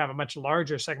 Normally, you have a much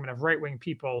larger segment of right-wing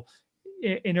people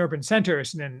in urban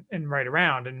centers and right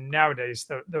around. And nowadays,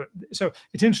 so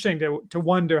it's interesting to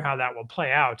wonder how that will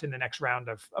play out in the next round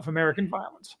of American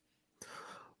violence.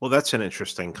 Well, that's an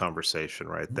interesting conversation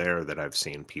right there that I've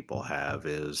seen people have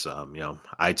is,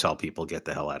 I tell people, get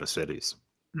the hell out of cities.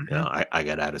 Mm-hmm. I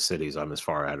get out of cities. I'm as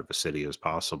far out of a city as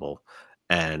possible.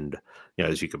 And,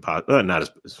 as you could, not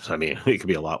as, I mean, it could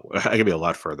be a lot, I could be a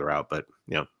lot further out, but,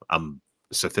 I'm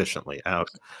sufficiently out.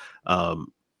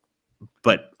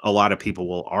 But a lot of people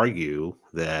will argue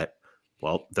that,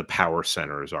 well, the power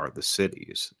centers are the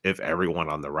cities. If everyone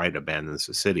on the right abandons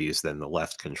the cities, then the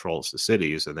left controls the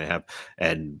cities, and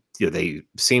they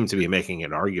seem to be making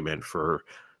an argument for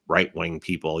right-wing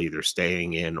people either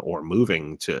staying in or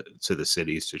moving to the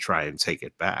cities to try and take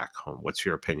it back. What's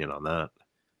your opinion on that?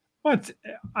 Well,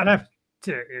 I'd have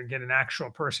to get an actual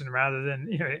person rather than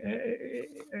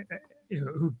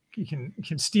who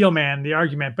can steel man the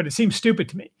argument, but it seems stupid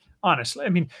to me, honestly. I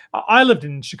mean, I lived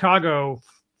in Chicago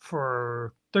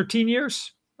for 13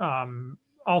 years,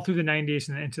 all through the 90s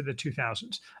and into the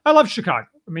 2000s. I loved Chicago.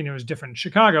 I mean, it was different in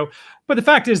Chicago, but the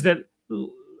fact is that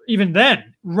even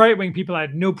then, right-wing people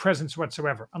had no presence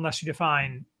whatsoever, unless you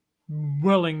define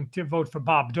willing to vote for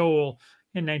Bob Dole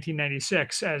in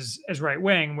 1996 as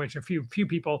right-wing, which a few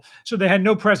people. So they had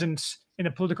no presence in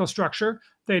the political structure.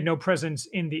 They had no presence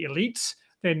in the elites.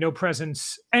 They had no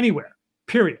presence anywhere,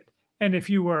 period. And if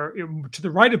you were to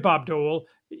the right of Bob Dole,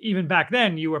 even back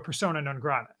then, you were persona non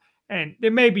grata. And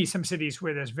there may be some cities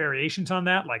where there's variations on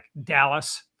that, like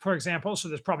Dallas, for example. So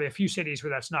there's probably a few cities where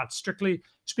that's not strictly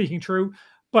speaking true.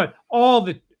 But all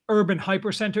the urban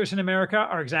hypercenters in America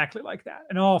are exactly like that.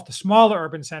 And all of the smaller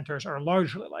urban centers are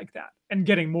largely like that, and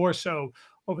getting more so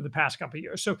over the past couple of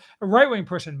years. So a right-wing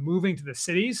person moving to the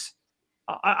cities,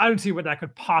 I don't see what that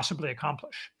could possibly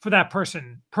accomplish for that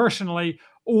person personally,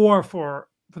 or for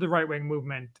the right-wing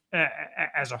movement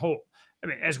as a whole. I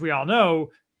mean, as we all know,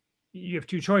 you have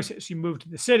two choices. You move to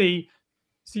the city,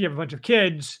 so you have a bunch of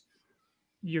kids,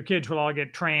 your kids will all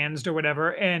get transed or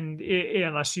whatever, and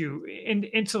unless you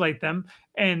insulate them,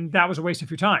 and that was a waste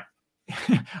of your time.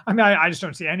 I mean, I just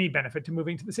don't see any benefit to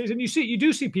moving to the cities. And you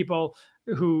do see people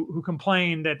who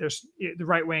complain that the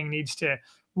right wing needs to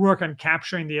work on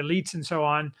capturing the elites and so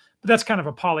on, but that's kind of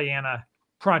a Pollyanna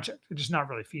project. It's just not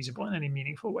really feasible in any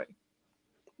meaningful way.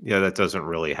 Yeah, that doesn't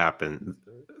really happen.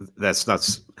 That's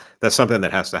something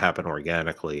that has to happen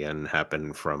organically and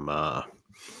happen from.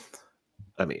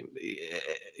 I mean,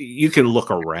 you can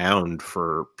look around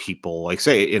for people, like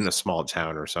say in a small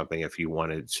town or something, if you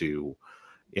wanted to,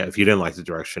 if you didn't like the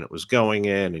direction it was going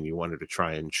in and you wanted to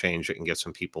try and change it and get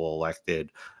some people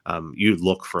elected, you'd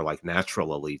look for like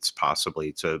natural elites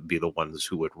possibly to be the ones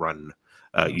who would run.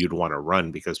 You'd want to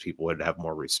run because people would have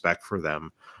more respect for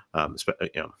them,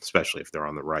 especially if they're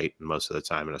on the right. And most of the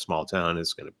time in a small town,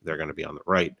 they're going to be on the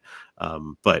right.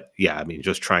 But yeah, I mean,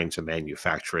 just trying to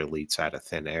manufacture elites out of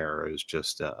thin air is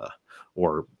just,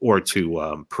 or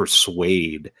to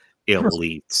persuade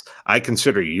elites. I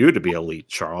consider you to be elite,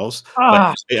 Charles.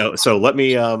 But, so let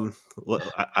me.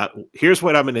 Here's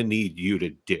what I'm going to need you to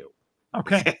do.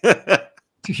 Okay.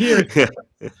 To hear it.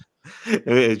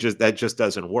 That just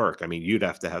doesn't work. I mean, you'd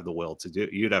have to have the will to do.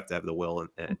 You'd have to have the will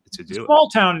to do it. Small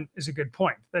town is a good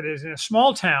point. That is, in a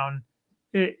small town,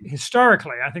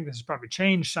 historically, I think this has probably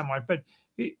changed somewhat, but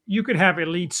you could have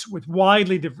elites with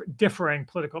widely differing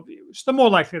political views. The more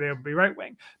likely they will be right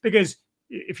wing, because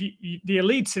if the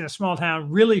elites in a small town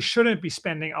really shouldn't be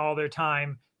spending all their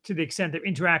time, to the extent of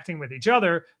interacting with each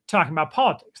other, talking about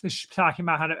politics. They're talking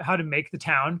about how to make the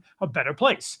town a better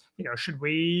place. Should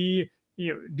we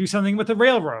do something with the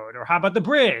railroad, or how about the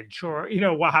bridge, or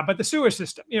how about the sewer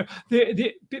system?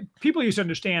 The people used to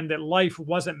understand that life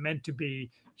wasn't meant to be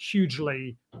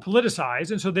hugely politicized,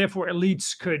 and so therefore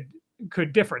elites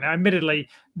could differ. Now, admittedly,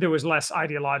 there was less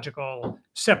ideological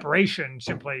separation,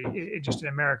 simply just in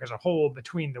America as a whole,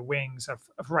 between the wings of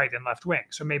right and left wing.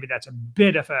 So maybe that's a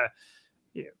bit of a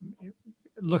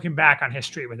looking back on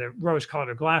history with the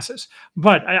rose-colored glasses.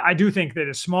 But I do think that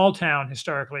a small town,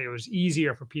 historically, it was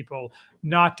easier for people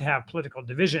not to have political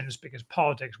divisions because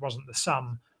politics wasn't the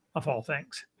sum of all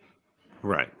things.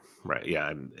 Right. Right.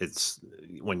 Yeah. It's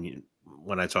when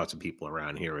I talk to people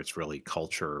around here, it's really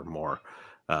culture more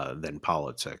than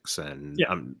politics, and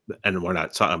Yeah. And we're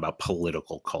not talking about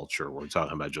political culture. We're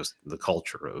talking about just the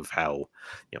culture of how,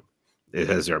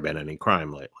 has there been any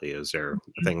crime lately? Is there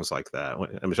things like that?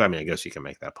 I mean, I guess you can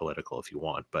make that political if you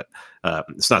want, but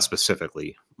it's not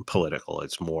specifically political.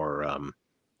 It's more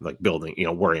like building,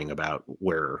 worrying about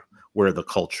where the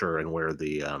culture and where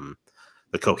the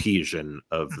cohesion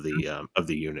of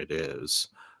the unit is.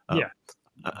 Yeah.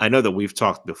 I know that we've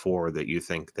talked before that you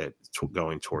think that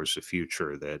going towards the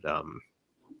future that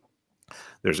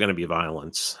there's going to be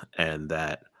violence, and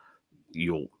that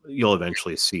you'll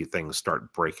eventually see things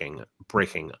start breaking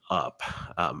up.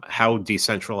 How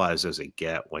decentralized does it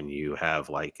get when you have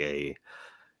like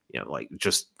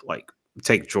just like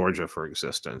take Georgia for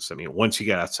existence? I mean, once you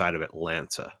get outside of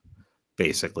Atlanta,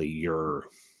 basically you're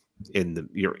in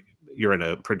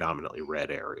a predominantly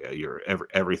red area.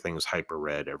 Everything's hyper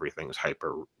red, everything's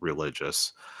hyper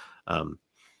religious. I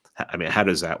mean, how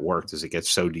does that work? Does it get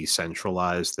so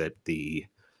decentralized that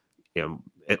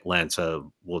Atlanta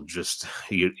will just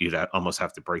you'd almost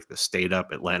have to break the state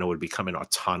up? Atlanta would become an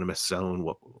autonomous zone.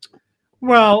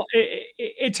 Well,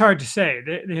 it's hard to say.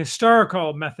 The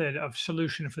historical method of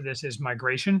solution for this is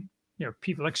migration,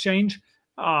 people exchange.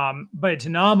 But it's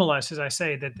anomalous, as I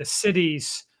say, that the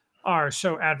cities are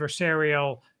so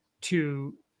adversarial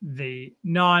to the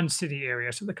non-city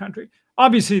areas of the country.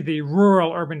 Obviously, the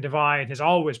rural-urban divide has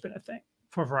always been a thing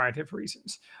for a variety of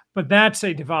reasons, but that's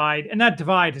a divide, and that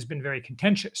divide has been very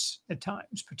contentious at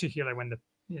times, particularly when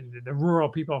the rural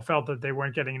people felt that they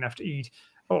weren't getting enough to eat,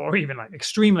 or even like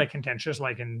extremely contentious,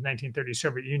 like in 1930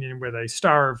 Soviet Union, where they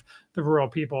starved the rural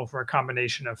people for a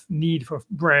combination of need for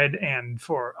bread and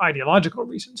for ideological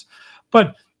reasons.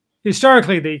 But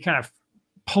historically, the kind of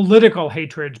political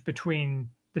hatred between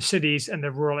the cities and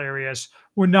the rural areas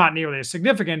were not nearly as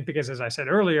significant because, as I said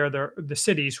earlier, the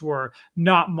cities were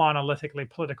not monolithically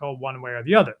political one way or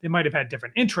the other. They might have had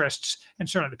different interests, and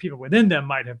certainly the people within them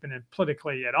might have been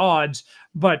politically at odds.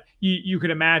 But you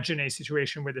could imagine a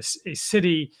situation where a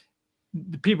city,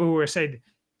 the people who are, say,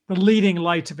 the leading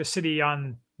lights of a city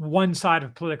on one side of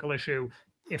a political issue,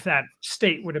 if that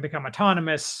state were to become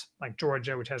autonomous, like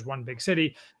Georgia, which has one big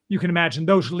city, you can imagine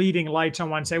those leading lights on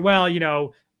one say, well,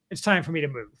 it's time for me to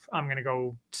move. I'm going to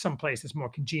go someplace that's more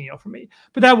congenial for me.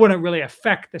 But that wouldn't really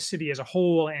affect the city as a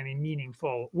whole in any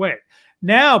meaningful way.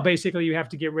 Now, basically, you have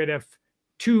to get rid of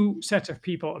two sets of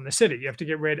people in the city. You have to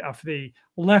get rid of the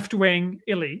left-wing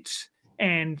elites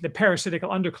and the parasitical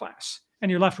underclass, and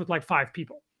you're left with like 5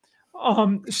 people.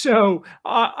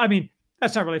 I mean,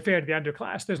 that's not really fair to the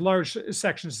underclass. There's large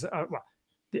sections,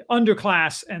 the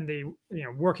underclass and the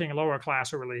working lower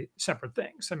class are really separate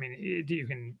things. I mean, you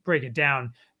can break it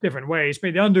down different ways,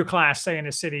 but the underclass, say in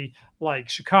a city like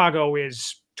Chicago,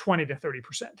 is 20 to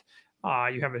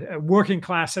 30%. You have a working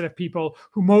class set of people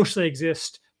who mostly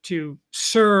exist to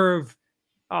serve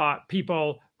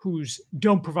people who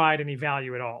don't provide any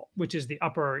value at all, which is the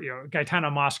upper, Gaetano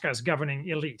Mosca's governing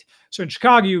elite. So in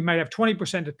Chicago, you might have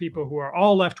 20% of people who are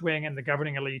all left-wing and the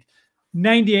governing elite,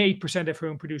 98% of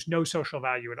whom produce no social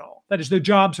value at all. That is, their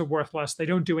jobs are worthless. They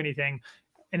don't do anything.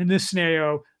 And in this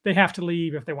scenario, they have to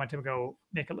leave if they want to go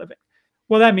make a living.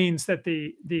 Well, that means that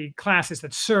the classes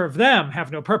that serve them have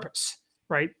no purpose,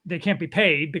 right? They can't be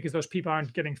paid because those people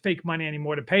aren't getting fake money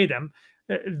anymore to pay them.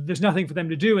 There's nothing for them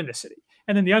to do in the city.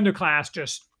 And then the underclass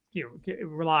just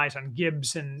relies on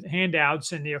gibs and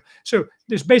handouts, and so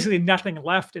there's basically nothing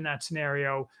left in that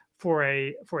scenario for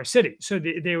a city. So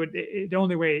the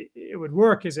only way it would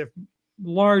work is if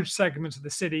large segments of the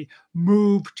city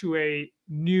move to a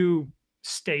new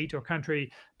state or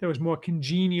country that was more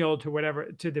congenial to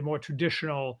the more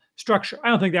traditional structure. I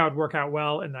don't think that would work out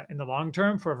well in the long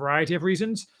term for a variety of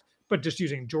reasons. But just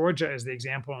using Georgia as the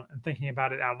example and thinking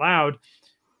about it out loud,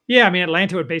 Yeah, I mean,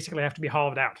 Atlanta would basically have to be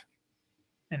hollowed out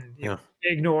and Yeah.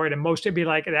 ignored, and most it'd be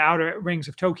like the outer rings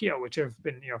of Tokyo, which have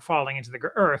been falling into the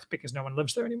earth because no one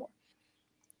lives there anymore.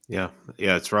 Yeah.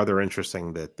 Yeah. It's rather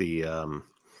interesting that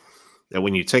that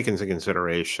when you take into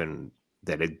consideration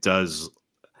that it does,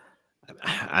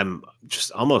 I'm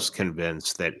just almost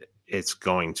convinced that it's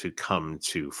going to come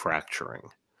to fracturing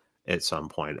at some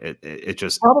point.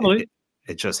 Probably.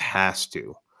 It just has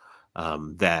to.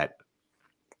 That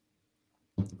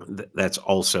that's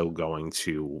also going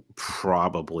to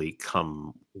probably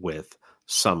come with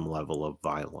some level of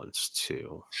violence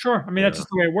too. Sure. I mean, that's Yeah. just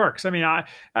the way it works. I mean,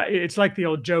 it's like the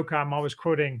old joke I'm always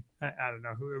quoting. I don't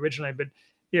know who originally, but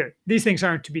these things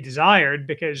aren't to be desired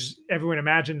because everyone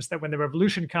imagines that when the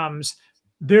revolution comes,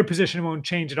 their position won't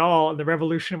change at all and the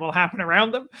revolution will happen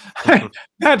around them.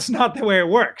 That's not the way it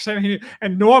works. I mean,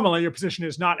 and normally your position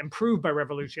is not improved by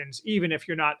revolutions, even if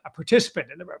you're not a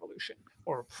participant in the revolution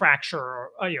or fracture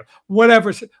or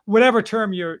whatever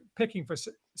term you're picking for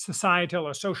societal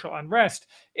or social unrest.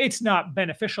 It's not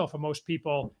beneficial for most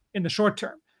people in the short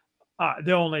term.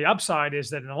 The only upside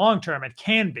is that in the long term it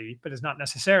can be, but it's not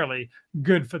necessarily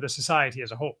good for the society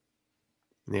as a whole.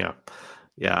 Yeah.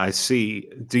 Yeah, I see.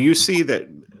 Do you see that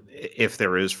if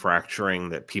there is fracturing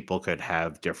that people could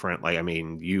have different, like, I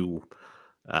mean,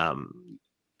 um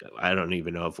I don't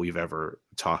even know if we've ever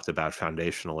talked about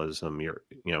foundationalism.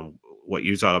 What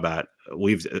you talk about,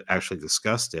 we've actually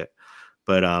discussed it,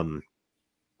 but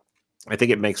I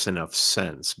think it makes enough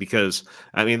sense because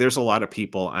I mean, there's a lot of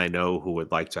people I know who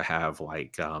would like to have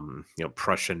like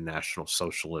Prussian National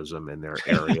Socialism in their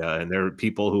area, and there are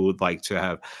people who would like to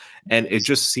have, and it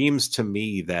just seems to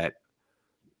me that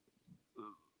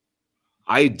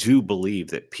I do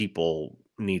believe that people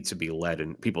need to be led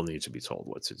and people need to be told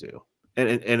what to do. And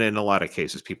in a lot of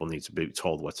cases, people need to be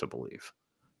told what to believe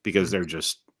because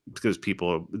because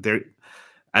they're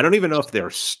I don't even know if they're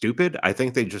stupid. I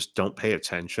think they just don't pay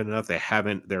attention enough.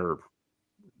 They're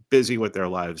busy with their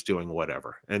lives doing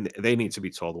whatever. And they need to be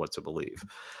told what to believe.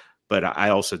 But I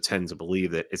also tend to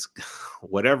believe that it's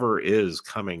whatever is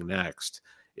coming next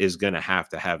is going to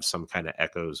have some kind of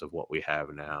echoes of what we have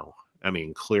now. I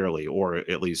mean, clearly, or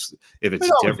at least if It it's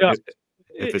always does. different,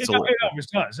 if It, it's it, a little, it always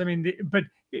does. I mean,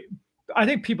 I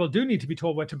think people do need to be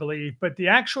told what to believe. But the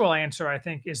actual answer, I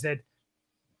think, is that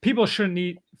people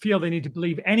shouldn't feel they need to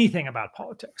believe anything about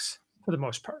politics for the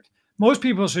most part. Most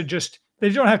people should they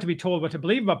don't have to be told what to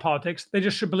believe about politics. They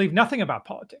just should believe nothing about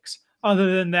politics.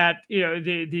 Other than that,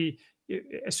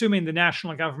 assuming the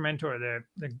national government or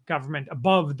the government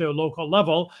above the local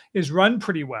level is run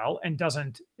pretty well and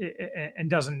doesn't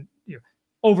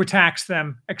overtax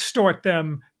them, extort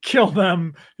them, kill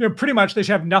them. Pretty much they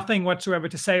should have nothing whatsoever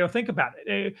to say or think about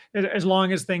it, as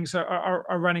long as things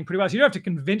are running pretty well. So you don't have to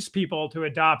convince people to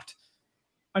adopt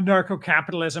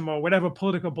anarcho-capitalism or whatever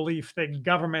political belief the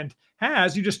government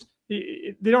has.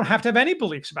 They don't have to have any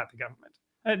beliefs about the government.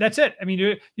 That's it. I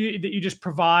mean, you just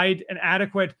provide an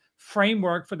adequate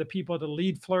framework for the people to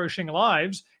lead flourishing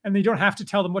lives, and they don't have to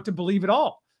tell them what to believe at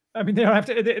all. I mean, they don't have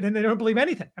to. They don't believe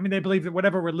anything. I mean, they believe that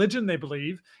whatever religion they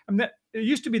believe. I mean, it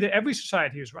used to be that every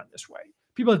society was run this way.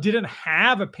 People didn't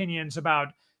have opinions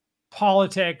about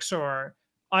politics or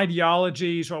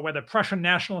ideologies or whether Prussian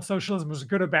National Socialism was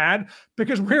good or bad,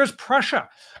 because where's Prussia?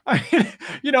 I mean,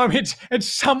 it's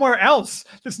somewhere else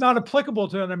that's not applicable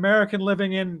to an American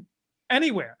living in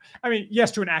anywhere. I mean,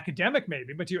 yes, to an academic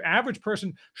maybe, but to your average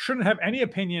person shouldn't have any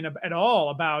opinion at all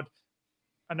about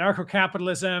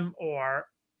anarcho-capitalism or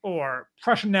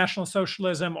Prussian National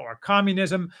Socialism or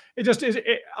communism. It just is,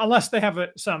 unless they have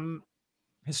some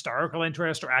historical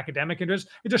interest or academic interest,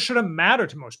 it just shouldn't matter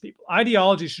to most people.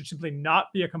 Ideology should simply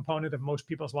not be a component of most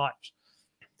people's lives.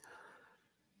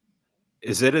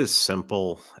 is it as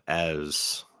simple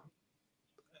as,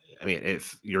 I mean,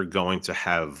 if you're going to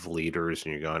have leaders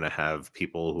and you're going to have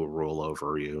people who rule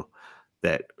over you,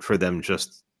 that for them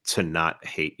just to not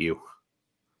hate you?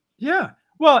 Yeah.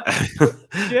 Well,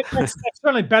 that's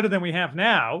certainly better than we have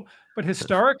now. But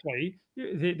historically,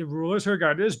 the rulers who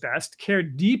regarded as best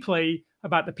cared deeply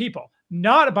about the people,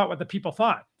 not about what the people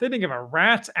thought. They didn't give a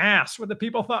rat's ass what the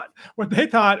people thought. What they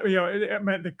thought,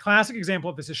 the classic example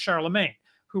of this is Charlemagne,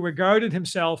 who regarded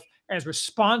himself as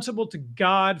responsible to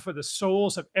God for the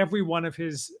souls of every one of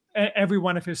his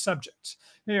subjects.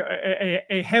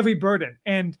 A heavy burden,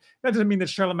 and that doesn't mean that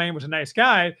Charlemagne was a nice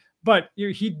guy, but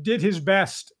he did his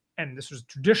best, and this was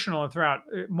traditional throughout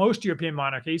most European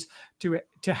monarchies, to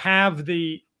have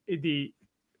the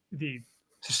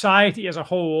society as a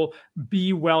whole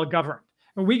be well governed.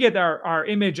 And we get our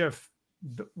image of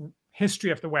the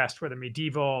history of the West, whether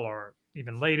medieval or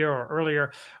even later or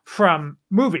earlier, from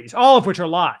movies, all of which are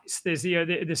lies. There's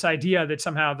this idea that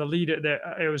somehow the leader,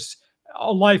 it was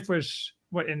life was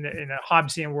what in the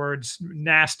Hobbesian words,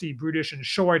 nasty, brutish, and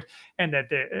short, and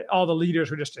that all the leaders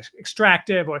were just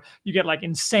extractive, or you get like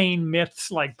insane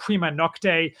myths like prima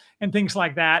nocte and things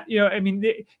like that. I mean,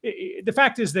 the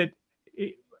fact is that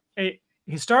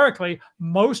historically,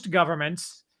 most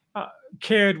governments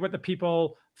cared what the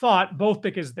people thought, both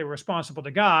because they were responsible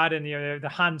to God, and the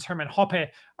Hans Hermann Hoppe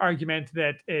argument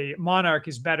that a monarch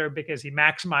is better because he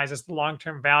maximizes the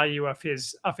long-term value of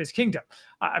his kingdom.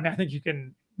 I mean, I think you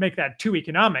can make that too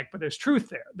economic, but there's truth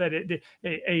there that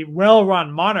a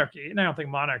well-run monarchy, and I don't think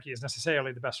monarchy is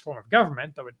necessarily the best form of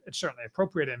government, though it's certainly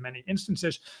appropriate in many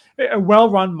instances. A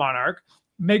well-run monarch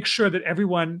makes sure that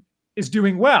everyone is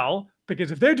doing well,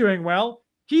 because if they're doing well,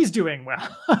 he's doing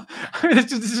well. I mean,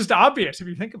 it's just obvious if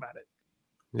you think about it.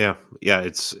 Yeah, yeah,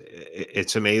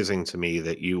 it's amazing to me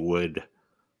that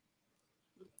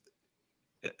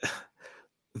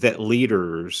that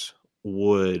leaders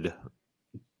would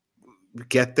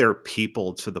get their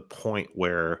people to the point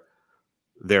where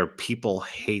their people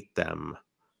hate them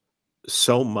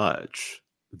so much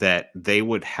that they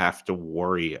would have to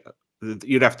worry.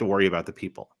 You'd have to worry about the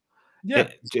people. Yeah.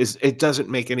 It doesn't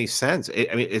make any sense.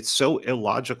 I mean, it's so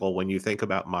illogical when you think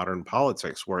about modern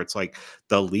politics, where it's like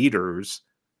the leaders.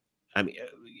 I mean,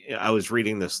 I was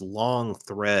reading this long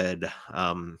thread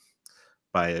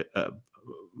by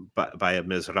by a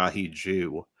Mizrahi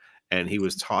Jew, and he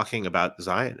was talking about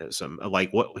Zionism,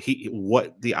 like what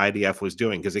the IDF was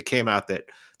doing, because it came out that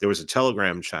there was a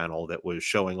Telegram channel that was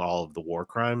showing all of the war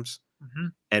crimes,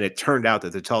 and it turned out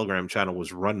that the Telegram channel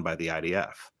was run by the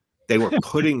IDF. They were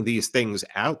putting these things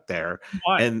out there,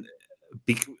 Why? and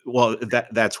well,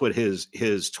 that's what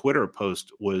his Twitter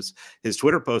post was. His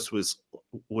Twitter post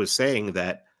was saying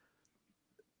that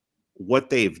what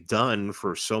they've done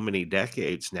for so many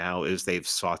decades now is they've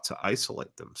sought to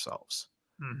isolate themselves.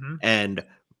 And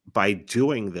by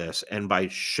doing this and by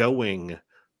showing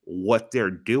what they're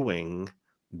doing,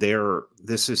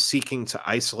 this is seeking to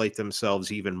isolate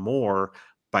themselves even more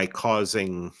by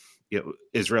causing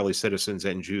Israeli citizens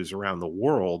and Jews around the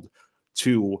world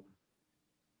to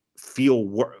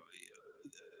feel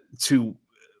to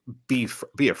be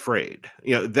afraid.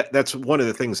 That's one of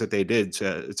the things that they did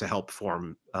to help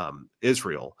form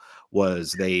Israel,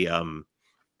 was they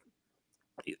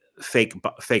fake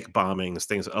bombings,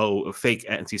 things, fake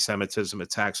anti-Semitism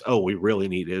attacks. Oh, we really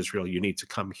need Israel, you need to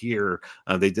come here.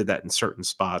 They did that in certain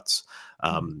spots,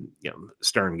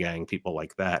 Stern Gang, people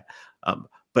like that.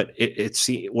 But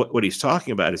what he's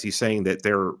talking about is he's saying that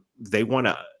they're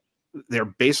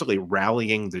basically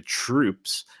rallying the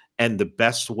troops, and the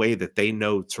best way that they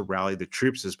know to rally the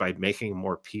troops is by making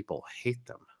more people hate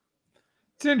them.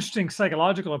 It's an interesting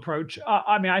psychological approach.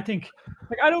 I mean, I think,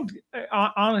 like, I don't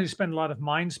honestly spend a lot of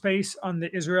mind space on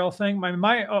the Israel thing.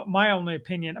 My only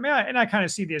opinion, I mean, I kind of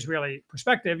see the Israeli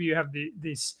perspective. You have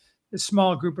this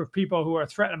small group of people who are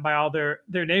threatened by all their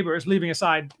neighbors, leaving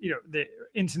aside, the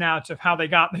ins and outs of how they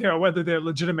got there, or whether they're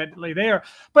legitimately there.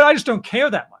 But I just don't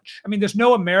care that much. I mean, there's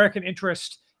no American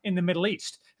interest in the Middle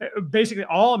East. Basically,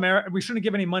 all America, we shouldn't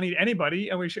give any money to anybody,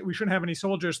 and we shouldn't have any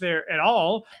soldiers there at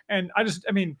all. And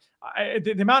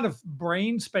the amount of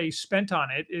brain space spent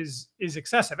on it is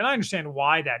excessive, and I understand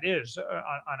why that is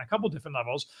on a couple different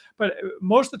levels. But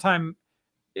most of the time,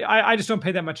 I just don't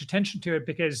pay that much attention to it,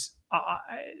 because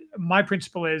my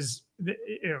principle is,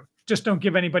 just don't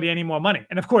give anybody any more money.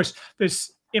 And of course,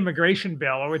 this immigration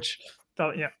bill, which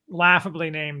the laughably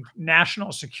named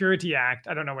National Security Act,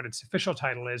 I don't know what its official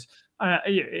title is,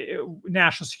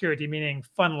 national security meaning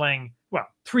funneling,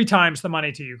 3 times the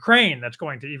money to Ukraine that's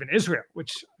going to even Israel,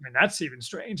 which, I mean, that's even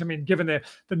strange. I mean, given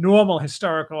the normal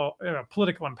historical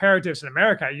political imperatives in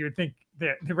America, you would think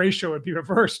the ratio would be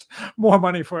reversed, more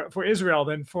money for Israel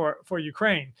than for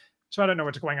Ukraine. So I don't know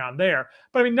what's going on there.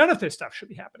 But I mean, none of this stuff should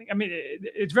be happening. I mean,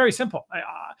 it's very simple.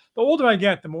 The older I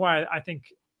get, the more I think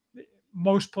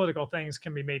most political things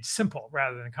can be made simple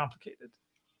rather than complicated.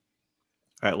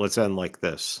 All right, let's end like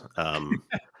this.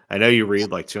 I know you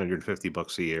read like 250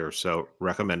 books a year, so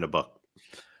recommend a book.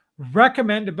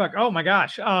 Recommend a book. Oh my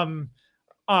gosh.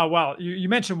 Well, you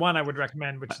mentioned one I would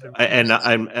recommend, which is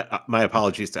I'm my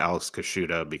apologies to Alex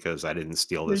Kashuta, because I didn't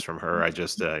steal this from her. I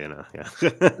just yeah.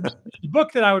 The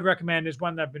book that I would recommend is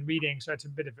one that I've been reading, so it's a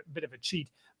bit of a cheat.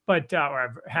 but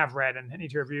or have read and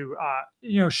need to review.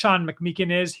 Sean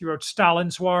McMeekin he wrote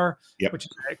Stalin's War, Yep. which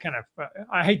is a kind of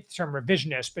I hate the term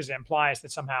revisionist because it implies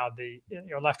that somehow the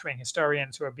left-wing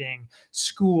historians who are being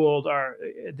schooled are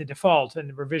the default, and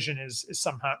the revision is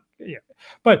somehow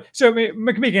But so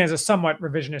McMeekin is a somewhat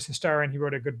revisionist historian. He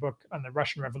wrote a good book on the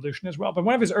Russian Revolution as well. But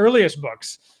one of his earliest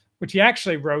books, which he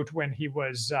actually wrote when he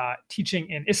was teaching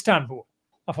in Istanbul,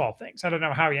 of all things. I don't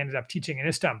know how he ended up teaching in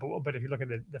Istanbul, but if you look at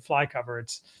the fly cover,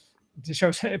 it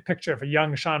shows a picture of a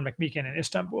young Sean McMeekin in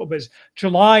Istanbul. But it's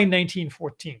July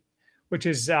 1914, which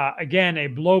is, again, a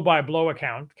blow-by-blow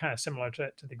account, kind of similar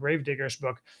to the Gravediggers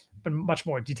book, but much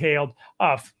more detailed,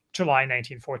 of July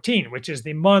 1914, which is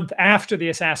the month after the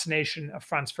assassination of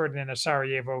Franz Ferdinand of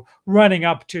Sarajevo, running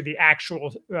up to the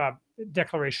actual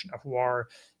declaration of war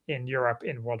in Europe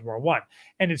in World War I.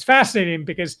 And it's fascinating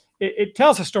because it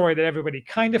tells a story that everybody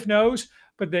kind of knows,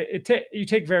 but you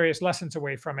take various lessons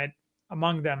away from it.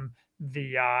 Among them,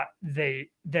 that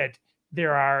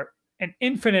there are an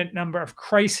infinite number of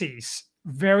crises,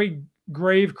 very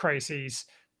grave crises,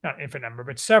 not infinite number,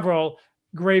 but several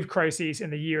grave crises in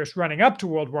the years running up to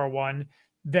World War I,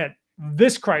 that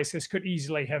this crisis could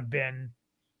easily have been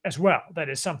as well. That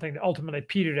is something that ultimately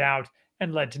petered out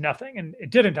and led to nothing. And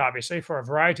it didn't, obviously, for a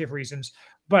variety of reasons.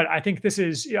 But I think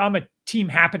I'm a team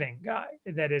happening guy.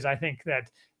 That is, I think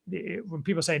that when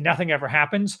people say nothing ever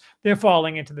happens, they're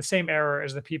falling into the same error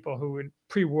as the people who in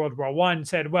pre-World War I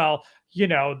said, well,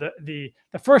 the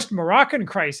first Moroccan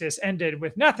crisis ended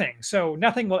with nothing, so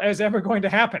nothing is ever going to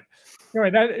happen.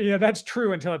 Anyway, that's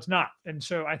true until it's not. And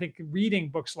so I think reading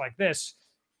books like this,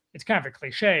 it's kind of a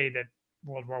cliche that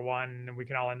World War I, and we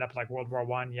can all end up like World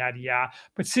War I, yada, yada.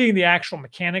 But seeing the actual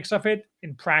mechanics of it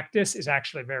in practice is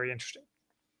actually very interesting.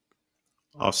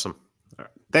 Awesome. All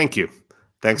right. Thank you.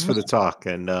 Thanks for the talk.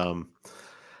 And